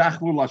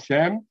Hishtachvu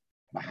Lashem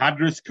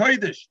Hadris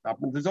Kodesh.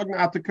 There's only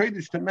Ata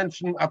Kodesh to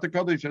mention Ata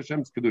Kodesh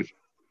Hashem's Kedush.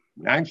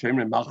 How do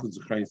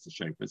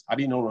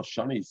you know Rosh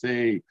Hashanah? You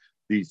say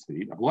these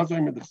three.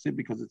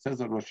 Because it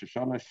says at Rosh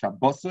Hashanah,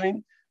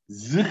 Shabbosin,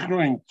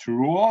 Zichroin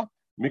Teruah,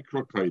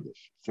 Mikra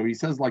Kodesh. So he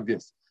says like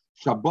this: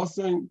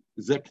 Shabbosin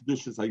ze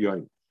Kedushas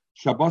Hayoim.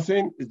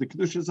 Shabbosin is the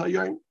Kedushas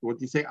Hayoim. What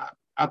do you say?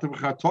 Atav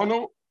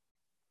Chatono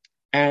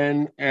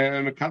and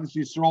Mekadosh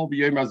Yisrael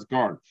b'Yom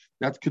Azkar.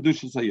 That's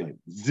Kedushas Hayoim.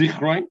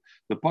 Zichroin.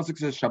 The pasuk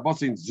says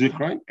Shabbosin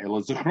Zichroin.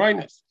 Ela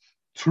Zichroinis.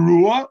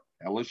 Teruah.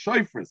 Ela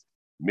Shofris.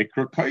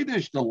 Mikra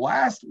Kodesh, the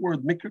last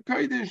word, Mikra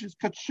Kodesh, is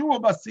Katshua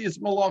Basiyas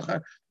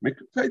Malacha.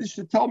 Mikra Kodesh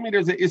to tell me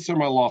there's an Isser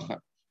Malacha.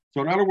 So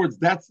in other words,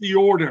 that's the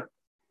order.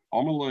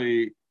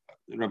 Amalei,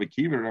 Rabbi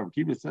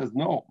Kiva says,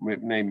 no,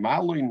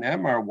 Maloi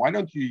Nemar, why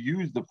don't you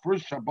use the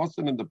first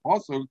Shabbosin in the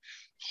Pasuk,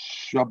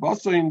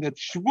 Shabbosin that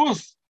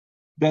Shvus,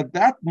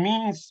 that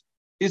means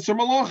Isser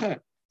Malacha.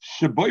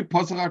 Shaboy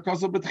Pasach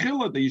HaKasa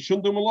B'Tchila, that you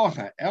shouldn't do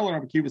Malacha. El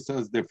Rabbi Kiva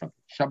says different.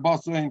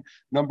 Shabbosin,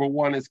 number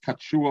one, is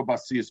Katshua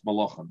Basiyas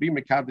Malacha. Be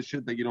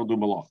Mekadosh that you don't do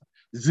Malacha.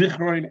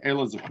 Zichroin,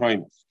 Ela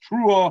Zichroinis.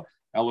 Trua,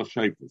 Ela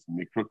Shafis.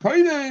 Mikra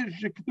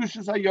Kodesh,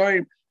 Kedushas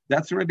Hayoim.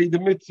 That's already the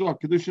mitzvah.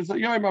 Kedushas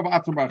Hayoim of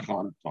Atabar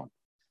Chan.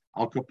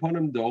 Al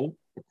Kaponim, though,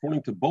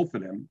 according to both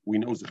of them, we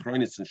know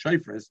Zichroinis and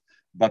Shafis,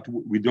 but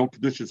we don't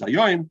Kedushas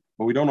Hayoim,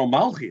 but we don't know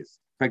Malchis.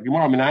 In fact,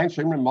 Gemara, Minayin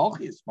Shemrim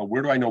Malchis. But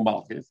where do I know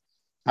Malchis?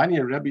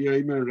 Tanya Rabbi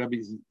Yomer, Rabbi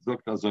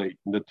Zokazoi.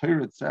 In the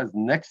Torah, it says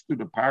next to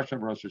the parsha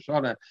of Rosh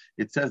Hashanah,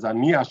 it says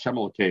Ani Hashem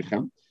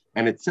Elokechem,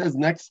 and it says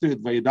next to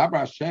it Vayidaber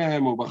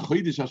Hashem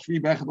u'B'Chodesh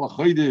Hashvi B'Echad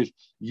L'Chodesh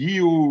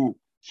Yiu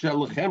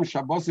Shelechem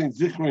Shabbosin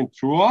Zichron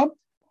Teruah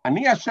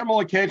Ani Hashem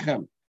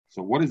Elokechem.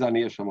 So what is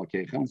Ani Hashem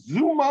Elokechem?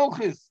 Zu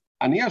Malchus.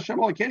 Ani Hashem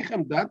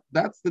Elokechem.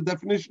 That's the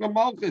definition of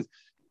Malchus.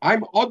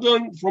 I'm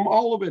Odon from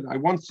all of it. I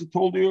once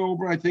told you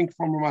over, I think,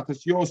 from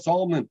Matasio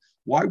Solomon,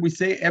 why we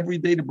say every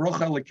day the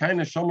bracha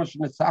lekaina shamash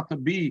nesata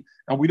bi,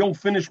 and we don't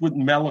finish with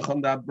melech on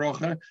that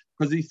bracha,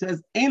 because he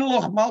says ein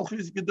loch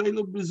malchus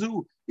gedoyle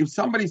bezu. If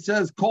somebody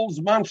says kol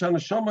zman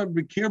shanashama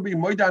b'kirbi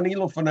moidan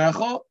ilo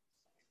fanecha,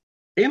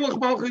 ein loch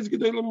malchus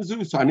gedoyle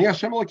bezu. So ani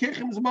Hashem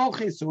lekechem is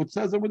malchus. So it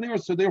says over there.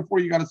 So therefore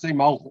you got to say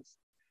malchus.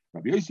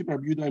 Rabbi Yosef,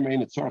 Rabbi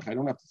Yehuda, I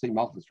don't have to say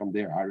malchus from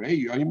there.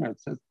 It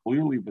says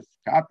clearly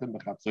v'skatem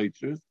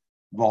b'chatzaitzus.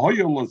 What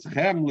does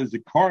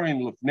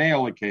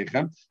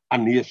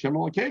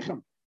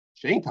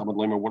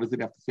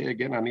it have to say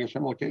again? It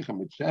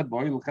said,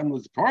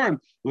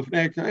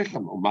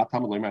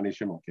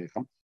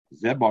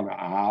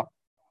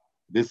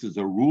 this is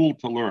a rule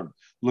to learn.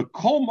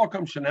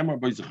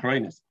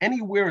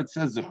 Anywhere it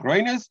says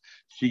Zechronis,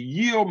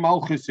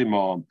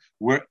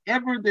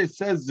 wherever there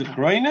says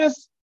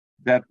Zechronis,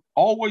 that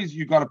always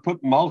you got to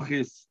put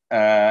Malchus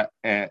imam.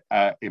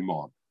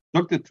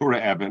 Dr. Torah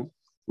Eben,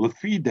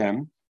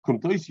 Lefidem,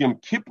 Kumtois Yom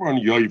Kippur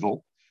and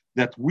Yovel,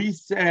 that we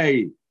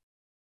say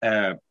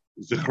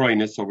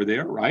Zechronis over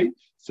there, right?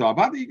 So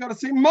Abada, you got to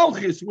say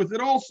Malchus with it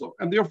also,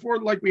 and therefore,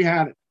 like we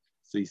had it.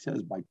 So he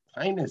says by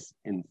Tainus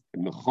in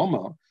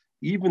Mechoma,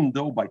 even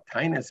though by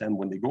Tainus and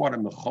when they go out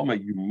of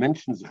Mechoma, you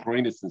mention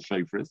Zechronis and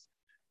Shofris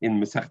in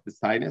Masechtas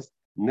Tainus,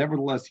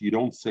 nevertheless, you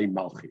don't say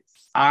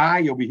Malchus.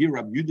 Over here,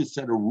 Rabbi Yehuda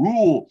said a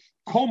rule,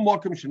 Kol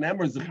Mokum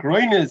Shenemar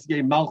Zechronis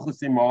Ye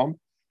Malchus Imam.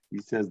 He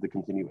says the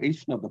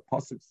continuation of the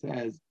pasuk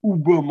says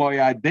Uba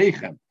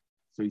Moyadechem.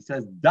 So he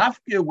says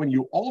Dafke when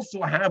you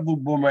also have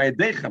Uba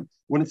Moyadechem,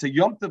 when it's a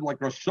Yom Tov like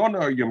Rosh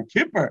Hashanah or Yom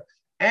Kippur,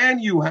 and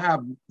you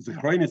have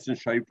Zechronis and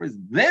Shofris,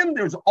 then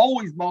there's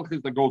always Malchus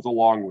that goes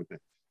along with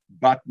it.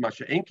 But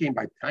Masha'en came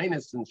by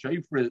Tainus and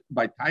Shofris,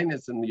 by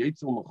Tainus and the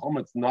Yetzel Mechom,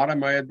 it's not a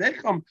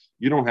Moyadechem.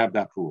 You don't have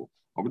that rule.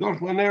 Abdul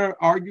Laner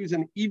argues,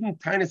 and even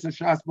Tainus and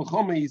Shas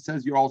Mechom, he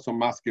says you're also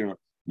masker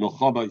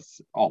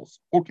Mechavos also.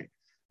 Okay.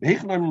 So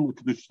now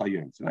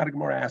the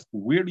Gemara asks,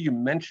 where do you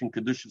mention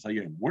Kedushas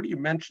Hayom? Where do you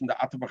mention the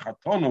Atav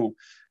Chatonu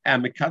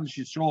and Mekadosh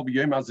Yisrael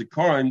b'Yom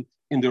HaZikaron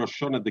in the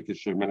Rosh Hashanah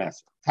Dikasher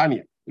Manasseh?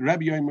 Tanya,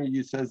 Rabbi Yomer,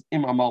 you says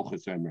Im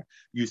Malchus Yomer.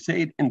 You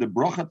say it in the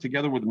bracha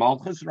together with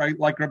Malchus, right?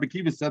 Like Rabbi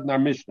Kiva said in our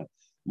Mishnah.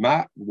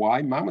 Why?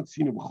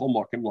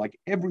 Like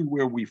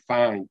everywhere we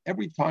find,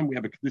 every time we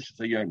have a Kedushas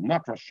Hayom,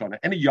 not Rosh Hashanah,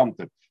 any Yom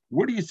Tov,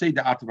 where do you say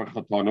the Atav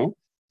Chatonu?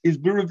 is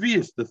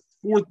Beravius, the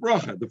fourth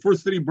bracha. The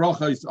first three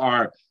brachas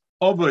are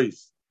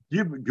Avos,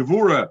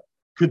 Gevura,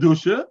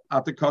 Kedusha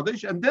at the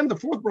Kaddish, and then the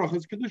fourth bracha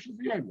is Kedusha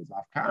Ziyom.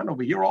 Afkan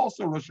over here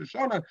also Rosh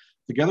Hashanah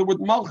together with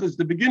Malchus.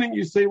 The beginning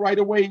you say right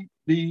away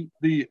the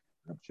Kedusha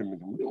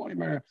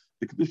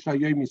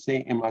Hayom you say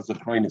im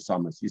azachroinis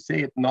amas. You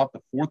say it not the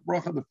fourth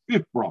bracha, the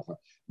fifth bracha,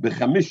 the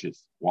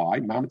chamishis. Why?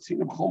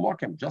 Mamatzina b'chol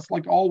makom. Just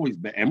like always,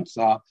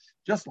 be'emtza.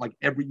 Just like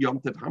every Yom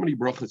Tov. How many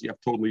brachas you have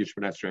totally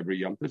Yishvan every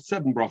Yom Tov?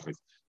 7 brachas.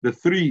 The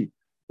 3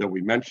 that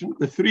we mentioned,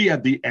 the 3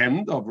 at the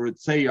end of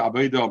Ritzei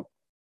Avodah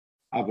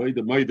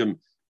Moedim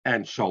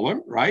and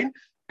Shalom, right?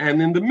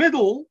 And in the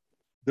middle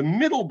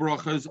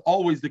bracha is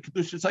always the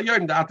Kedushas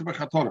Hayom, the Atabah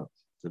Chatona.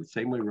 So the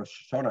same way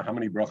Rosh Hashanah, how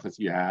many brachas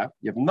you have?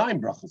 You have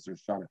 9 brachas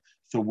Rosh Hashanah.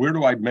 So where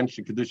do I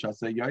mention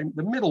Kedushas Hayom?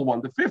 The middle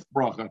one, the 5th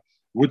bracha,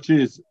 which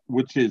is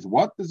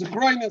what? The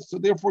Zechroinus. So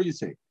therefore you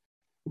say.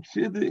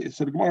 So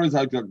the Gemara is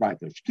out like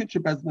that.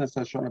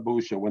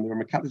 When they were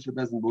Mekadosh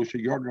Bezin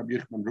Busha, Yord Rabbi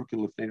Yechon Ruki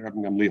Lefnei Rabbi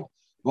Gamliel.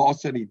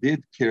 Also, he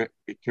did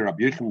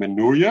Rabbi Yechon Ben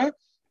Nuria,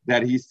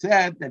 that he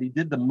said that he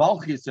did the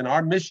Malchus in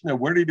our Mishnah.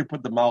 Where did he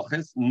put the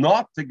Malchus?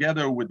 Not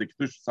together with the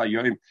Kedushas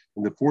Hayom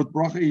in the 4th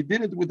bracha. He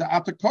did it with the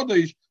Atak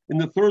Kodesh in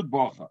the 3rd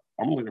bracha.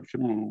 Rabbi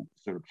Shimon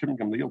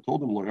Gamliel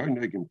told him, "Lo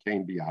Yoinegim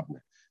Kain B'Yavne."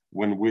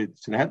 When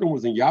Sanhedrin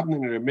was in Yavne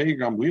and Rabbi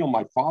Gamliel,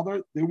 my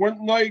father, they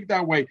weren't noig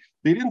that way.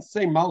 They didn't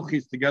say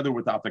Malchis together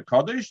with Atak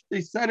Kodesh.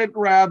 They said it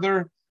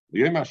rather.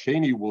 L'yom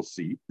Hasheni, we'll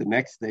see the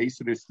next day.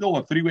 So there's still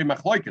a 3-way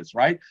machlokes,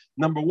 right?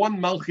 Number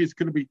 1, Malchis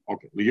could be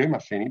okay. L'yom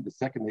Hasheni, the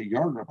second day,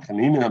 Yord Rab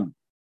Chanina,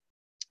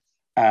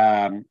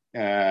 ben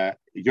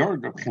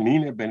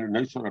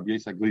Noshel Rabbi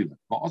Yisrael Glila,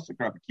 Ba'asik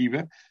Rabbi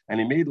Kiva, and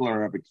he made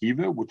Rabbi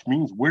Kiva, which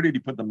means where did he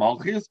put the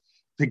Malchis?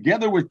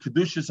 Together with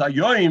Kedushas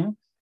Hayom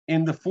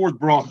in the 4th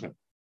bracha.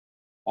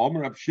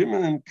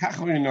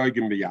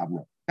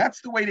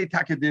 That's the way they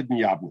did in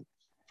Yavne.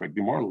 So you're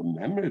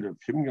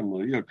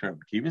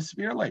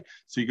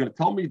going to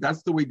tell me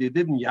that's the way they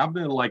did in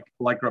Yavne,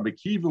 like Rabbi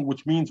Kiva,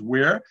 which means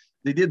where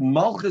they did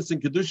Malchus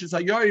and Kedushas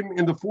Hayom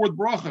in the 4th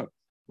bracha.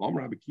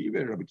 Rabbi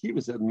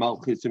Kiva said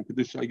Malchus and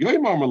Kedushas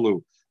Hayom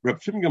Amalu. Rabbi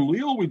Shimon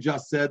Gamliel, we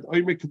just said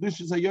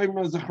Kedushas Hayom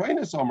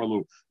Zechroinus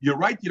Amalu. You're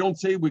right, you don't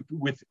say with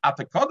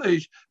Atak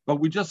Kodesh, but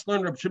we just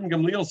learned Rabbi Shimon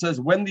Gamliel says,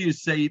 when do you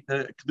say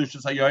the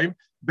Kedushas Hayom?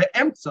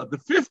 Be'emtza, the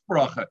 5th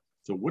bracha.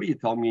 So what are you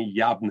telling me,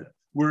 Yavne?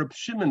 Where Rabbi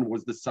Shimon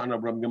was the son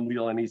of Rabbi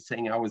Gamliel, and he's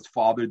saying how his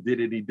father did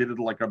it. He did it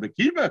like Rabbi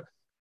Kiva.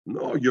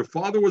 No, your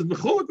father was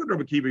mecholek with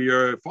Rabbi Kiva.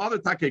 Your father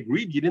Taka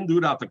agreed. You didn't do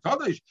it at the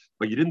Kaddish,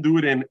 but you didn't do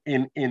it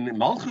in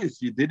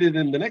Malchus. You did it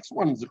in the next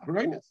one,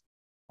 Zechroinus.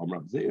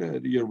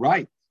 You're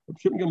right. Rabbi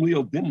Shimon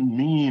Gamliel didn't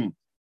mean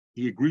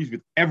he agrees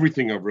with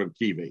everything of Rabbi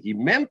Kiva. He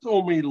meant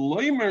only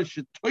loimer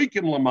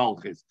shetoikim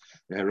lamalchus.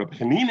 Rabbi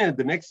Hanina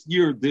the next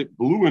year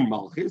blew in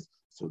Malchus,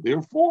 so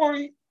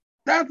therefore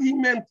that he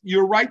meant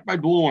you're right by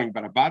blowing.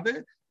 But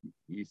Abade,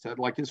 he said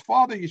like his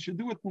father, you should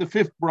do it in the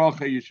 5th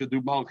bracha. You should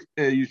do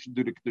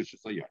the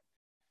Kedushas Hayom.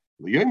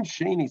 L'yom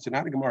Sheni. So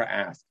now the Gemara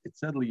asked. It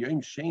said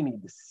L'yom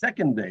Sheni, the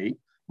 2nd day.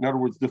 In other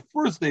words, the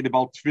 1st day the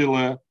Baal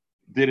Tefillah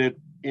did it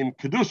in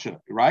Kedusha,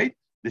 right?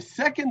 The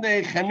 2nd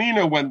day,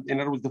 Chanina went, in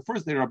other words, the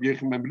 1st day, Rabbi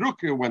Yechon ben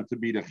Beruka went to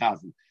be the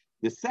Chazan.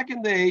 The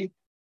 2nd day,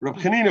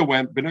 Rabbi Chanina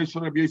went, Bnei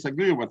Shel Rabbi Yisrael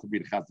Glila went to be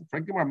the Chazan.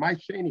 Frankly, my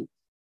Sheni.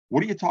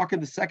 What are you talking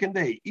the 2nd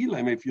day?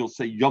 Elam, if you'll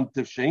say Yom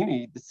Tov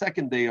Sheni, the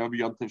 2nd day of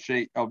Yom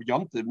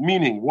Tov,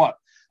 meaning what?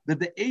 That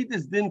the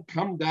Eidos didn't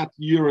come that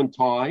year in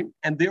time,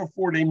 and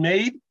therefore they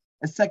made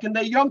a 2nd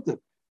day Yom Tov.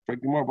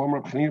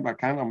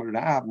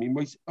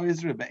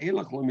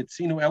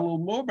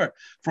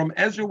 From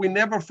Ezra, we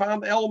never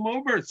found El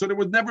Mober, so there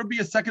would never be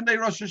a 2nd day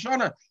Rosh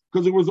Hashanah,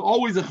 because it was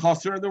always a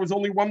chaser, and there was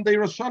only 1 day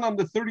Rosh Hashanah on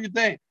the 30th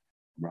day.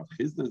 Rav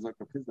Chizda is like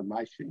Rav Chizda,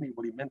 my Sheni.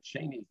 What he meant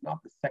Sheni is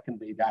not the 2nd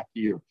day that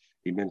year.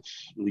 He meant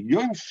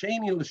Yom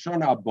Sheni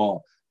L'Shana Abba.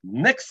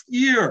 Next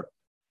year,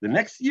 the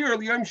next year,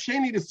 Yom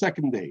Sheni, the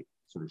 2nd day.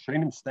 So the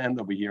Rishonim stand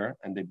over here,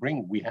 and they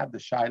bring. We had the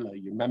Shaila.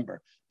 You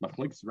remember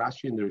Machlokes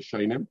Rashi and the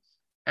Rishonim.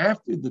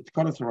 After the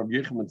Tekanos of Rabbi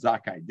Yechon and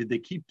Zakkai, did they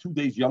keep 2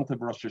 days Yom Tov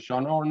Rosh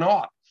Hashanah or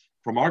not?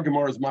 From our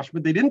Gemara's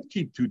mashma, they didn't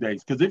keep 2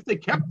 days, because if they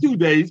kept 2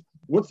 days,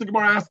 what's the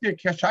Gemara asking?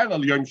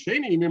 Kashayla Yom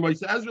Sheni.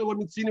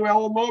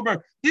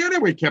 The other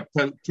way kept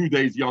 2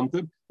 days Yom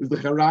Tov is the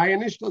Charai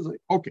and Ishta.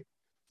 Okay,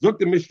 look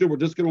the Mishnah. We're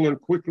just going to learn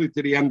quickly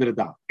to the end of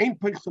the daf. Ain't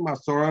Peichsum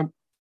Asora.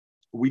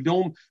 We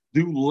don't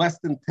do less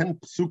than 10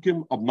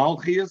 psukim of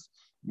Malchias.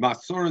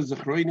 Masora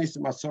Zechroinis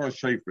and Masora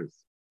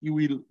Shofris. You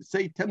will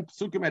say 10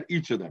 psukim at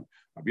each of them.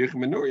 If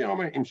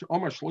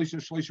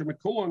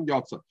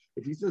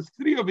he says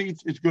 3 of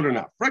each, it's good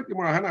enough. Frankly,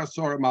 what is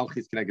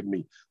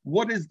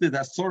the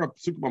Asora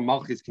psukim of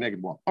Malchis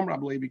connected what?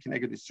 Amrab Levi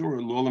connected the Surah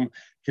Lulam,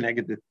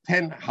 connected the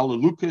 10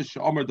 Hallelujahs.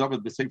 Omer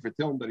David B'Sefer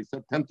Tehillim that he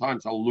said 10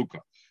 times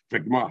Hallelujah.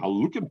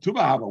 Hallelujah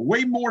Tuba have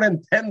way more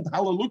than 10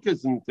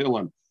 Hallelujahs in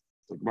Tehillim.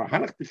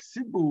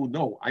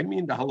 No, I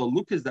mean the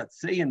halalukas that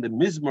say in the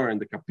Mizmor in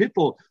the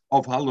capital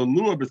of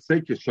Hallelujah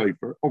B'Seika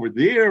Shofar. Over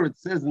there it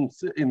says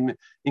in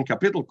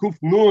capital Kuf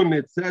Nun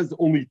it says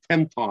only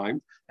 10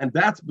 times, and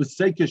that's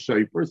B'Seika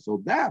Shofar.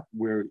 So that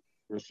where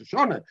Rosh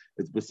Hashanah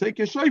it's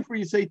B'Seika Shofar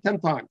you say 10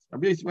 times.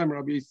 Rabbi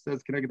Yisrael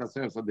says Keneged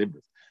Aser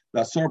Sadibris.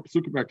 The Asar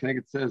Psukim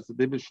Keneged says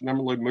Sadibris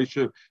Shnemaloi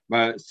Moshe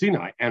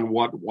Sinai. And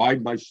what? Why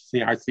by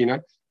Har Sinai?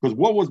 Because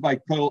what was by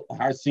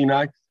Har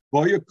Sinai?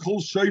 Right, so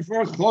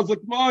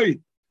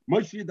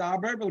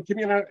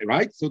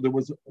there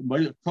was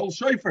kol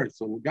shofar.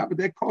 So we got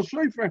the kol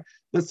shofar.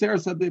 The Sarah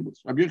said,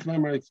 "Rabbi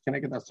Yochanan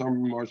connected that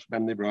some more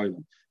ben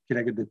Nebraim.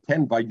 Connected the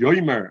 10 by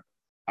Yomer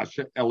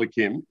Asher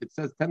Elikim. It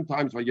says 10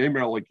 times by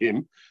Yomer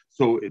Elikim.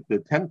 So the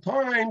 10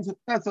 times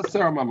that's a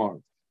Sarah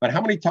Mamar. But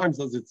how many times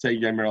does it say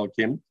Yomer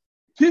Elikim?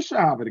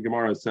 Tisha, the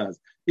Gemara says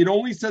it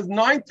only says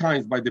 9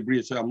 times by the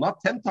Bria Shalom,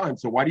 not 10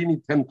 times. So why do you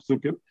need 10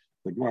 psukim?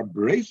 The Gemara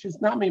Bereshis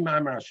Nami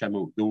Maimar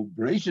Hashemu. The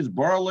Bereshis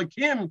Bar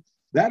Lakim.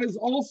 That is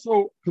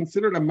also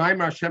considered a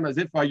Maimar Hashem as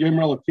if a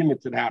Yomer Lakim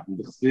it should happen.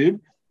 The Chsiv,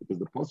 because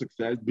the pasuk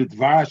says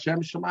B'Dvar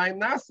Hashem Shemayim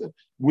Nasa.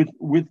 With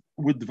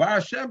Dvar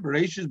Hashem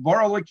Bereshis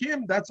Bar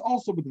Lakim. That's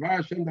also with Dvar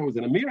Hashem that was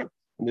an Amira.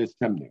 And there's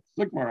 10 names.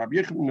 Look, Rabbi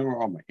Yechon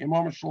Nur Amar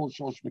Imam Shol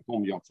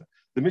Shmikum Yotza.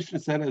 The Mishnah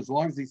said as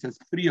long as he says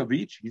 3 of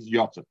each, he's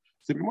Yotza.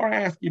 So the Gemara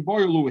asks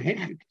Yiboyelu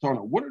Hechik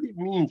Tona. What did it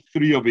mean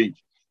 3 of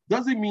each?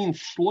 Does it mean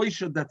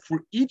shloisha that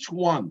for each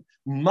one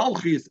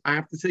malchis I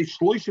have to say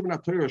shloisha in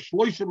Torah,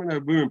 shloisha in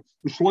Avim,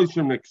 shloisha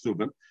in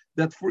Ksubim?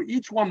 That for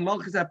each one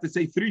malchis I have to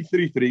say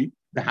 333,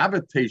 the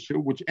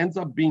habitation, which ends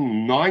up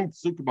being 9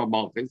 psukim of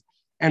malchis,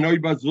 and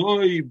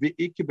oibazoi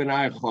ve'ike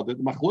benai chod. The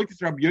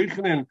machlokes Rabbi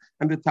Yochanan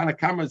and the Tanna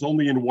Kama is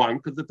only in 1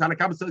 because the Tanna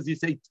Kama says you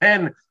say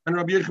 10 and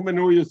Rabbi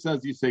Yochanan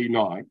says you say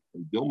 9.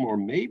 And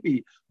Dilmore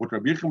maybe with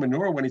Rabbi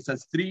Yochanan when he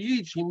says 3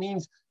 each, he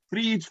means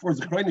 3 each for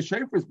Zechrein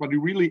Shefers, but he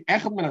really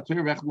echad min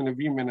HaTorah, echad min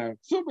Avim, and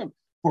Ksubim.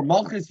 For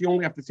Malchus, you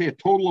only have to say a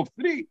total of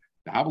 3.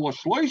 The Havla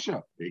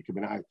Shloisha,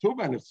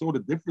 and if so, the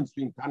difference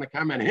between Tanna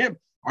Kama and him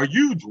are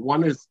huge.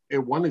 One is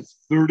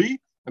 30,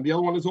 and the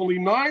other one is only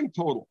 9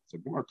 total. So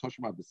Gemara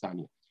Toshma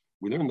B'Sanya.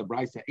 We learn in the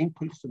Brayse ain't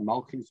person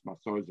Malchus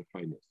Masora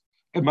Zechreinis.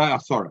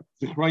 Masora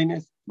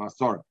Zechreinis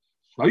Masora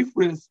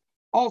Shleifris.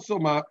 Also,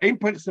 ain't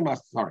person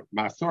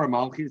Masora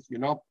Malchus. You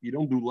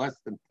don't do less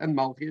than 10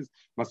 Malchus.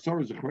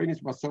 Masora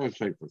Zechreinis Masora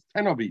Shleifris.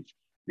 10 of each.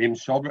 In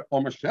Shavar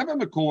Omer Sheva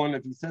Mekulon,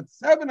 if he said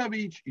 7 of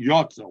each,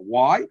 Yotza.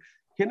 Why?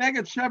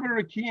 Keneged Sheva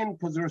Rekian,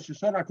 because the Rosh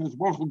Hashanah Akadosh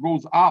Baruch Hu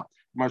goes up.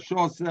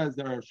 Mashal says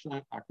that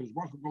Akadosh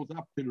Baruch Hu goes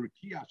up to the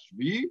Rekiah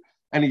Shvi,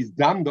 and he's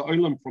done the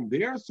oilam from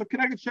there. So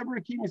Keneged Sheva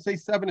Rekian, you say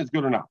 7 is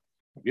good enough.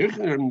 If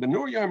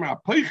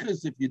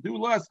you do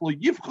less,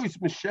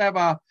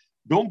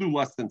 don't do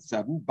less than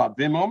 7. But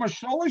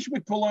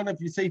if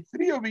you say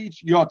 3 of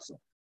each, Yotza.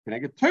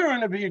 Keneged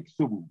Torah of each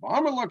Ksubim.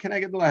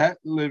 Keneged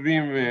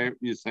Levim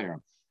Yisera.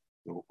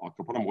 So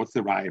Akaponim, what's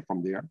the raya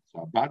from there? So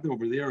about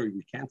over there,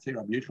 we can't say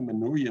Rabbi Yechon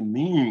Menuria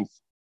means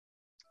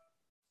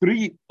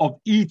 3 of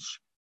each,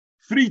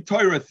 3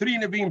 Torah, 3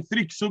 Nevi'im,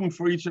 3 Ksubim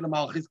for each of the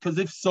Malchis. Because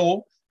if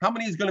so, how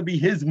many is going to be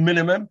his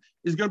minimum?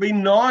 Is going to be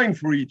 9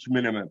 for each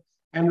minimum.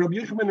 And Rabbi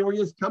Yechon Menuria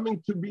is coming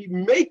to be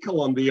Makel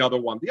on the other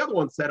one. The other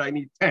one said I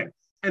need 10,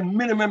 and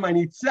minimum I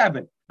need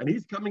 7, and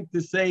he's coming to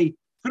say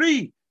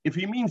 3. If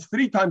he means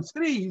 3 times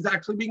 3, he's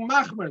actually being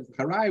machmer.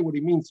 Harai, what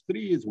he means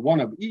 3 is 1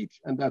 of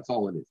each, and that's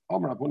all it is.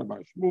 Amar Avuna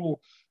Bar Shmuel,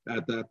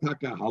 that the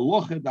taka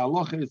halacha, the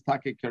halacha is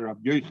taka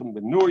kerab Yochanan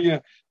ben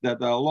Nuria, that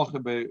the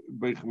halacha be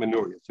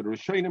Menuria. So the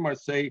Rishonim are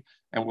say,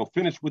 and we'll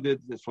finish with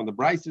it. It's from the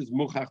Braises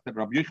Muchach that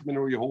Rabbi Yochanan ben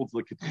Nuria holds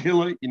like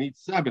Ketchila. You need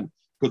 7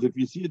 because if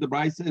you see the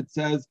Braise, it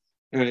says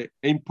ein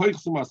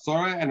poichsum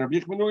asara, and Rabbi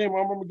Yochanan ben Nuria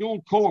Amar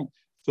Megillah Kolom.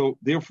 So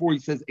therefore, he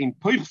says ein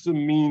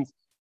poichsum means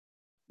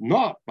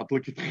not, but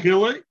look at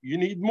Chile, you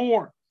need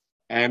more.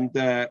 And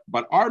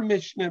but our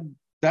Mishnah,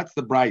 that's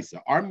the Brisa.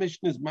 Our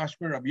Mishnah is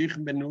Mashmer. Rabbi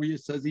Yochanan ben Nuria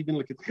says even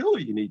look at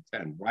Chile, you need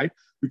 10, right?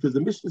 Because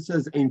the Mishnah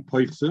says ein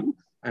poichsum,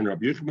 and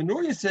Rabbi Yochanan ben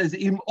Nuria says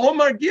im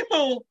Omar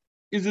Gimel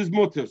is his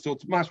mutter. So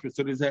it's Mashmer.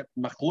 So there's a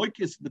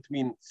machloikis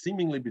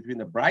seemingly between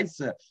the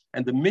Brisa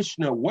and the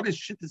Mishnah. What is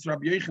shittis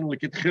Rabbi Yochanan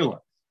look at Chile?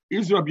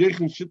 Is Rabbi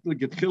Yochanan shit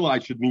look at Chile? I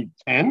should need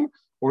 10,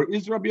 or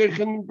is Rabbi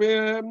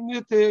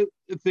Yochanan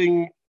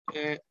thing?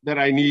 That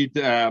I need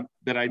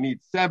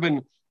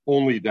 7,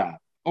 only that.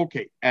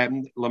 Okay,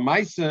 and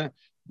Lamaisa,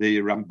 the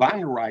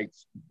Ramban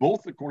writes,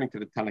 both according to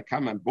the Tanna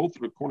Kama and both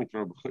according to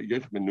Rabbi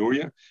Yochanan ben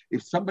Nuria,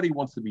 if somebody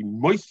wants to be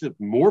moisef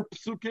more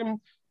psukim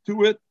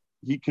to it,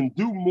 he can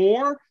do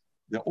more.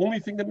 The only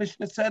thing the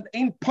Mishnah said,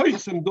 ain't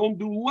poisim, don't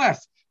do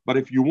less. But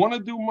if you want to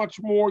do much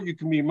more, you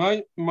can be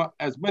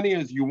as many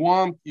as you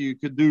want. You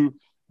could do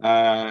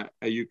as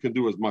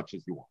much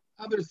as you want.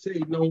 Others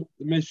say no.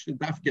 The Mishnah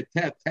Dafka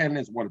 10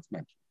 is what it's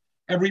mentioned.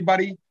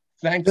 Everybody,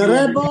 thank you.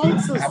 The Rebbe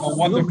also have a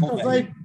wonderful day.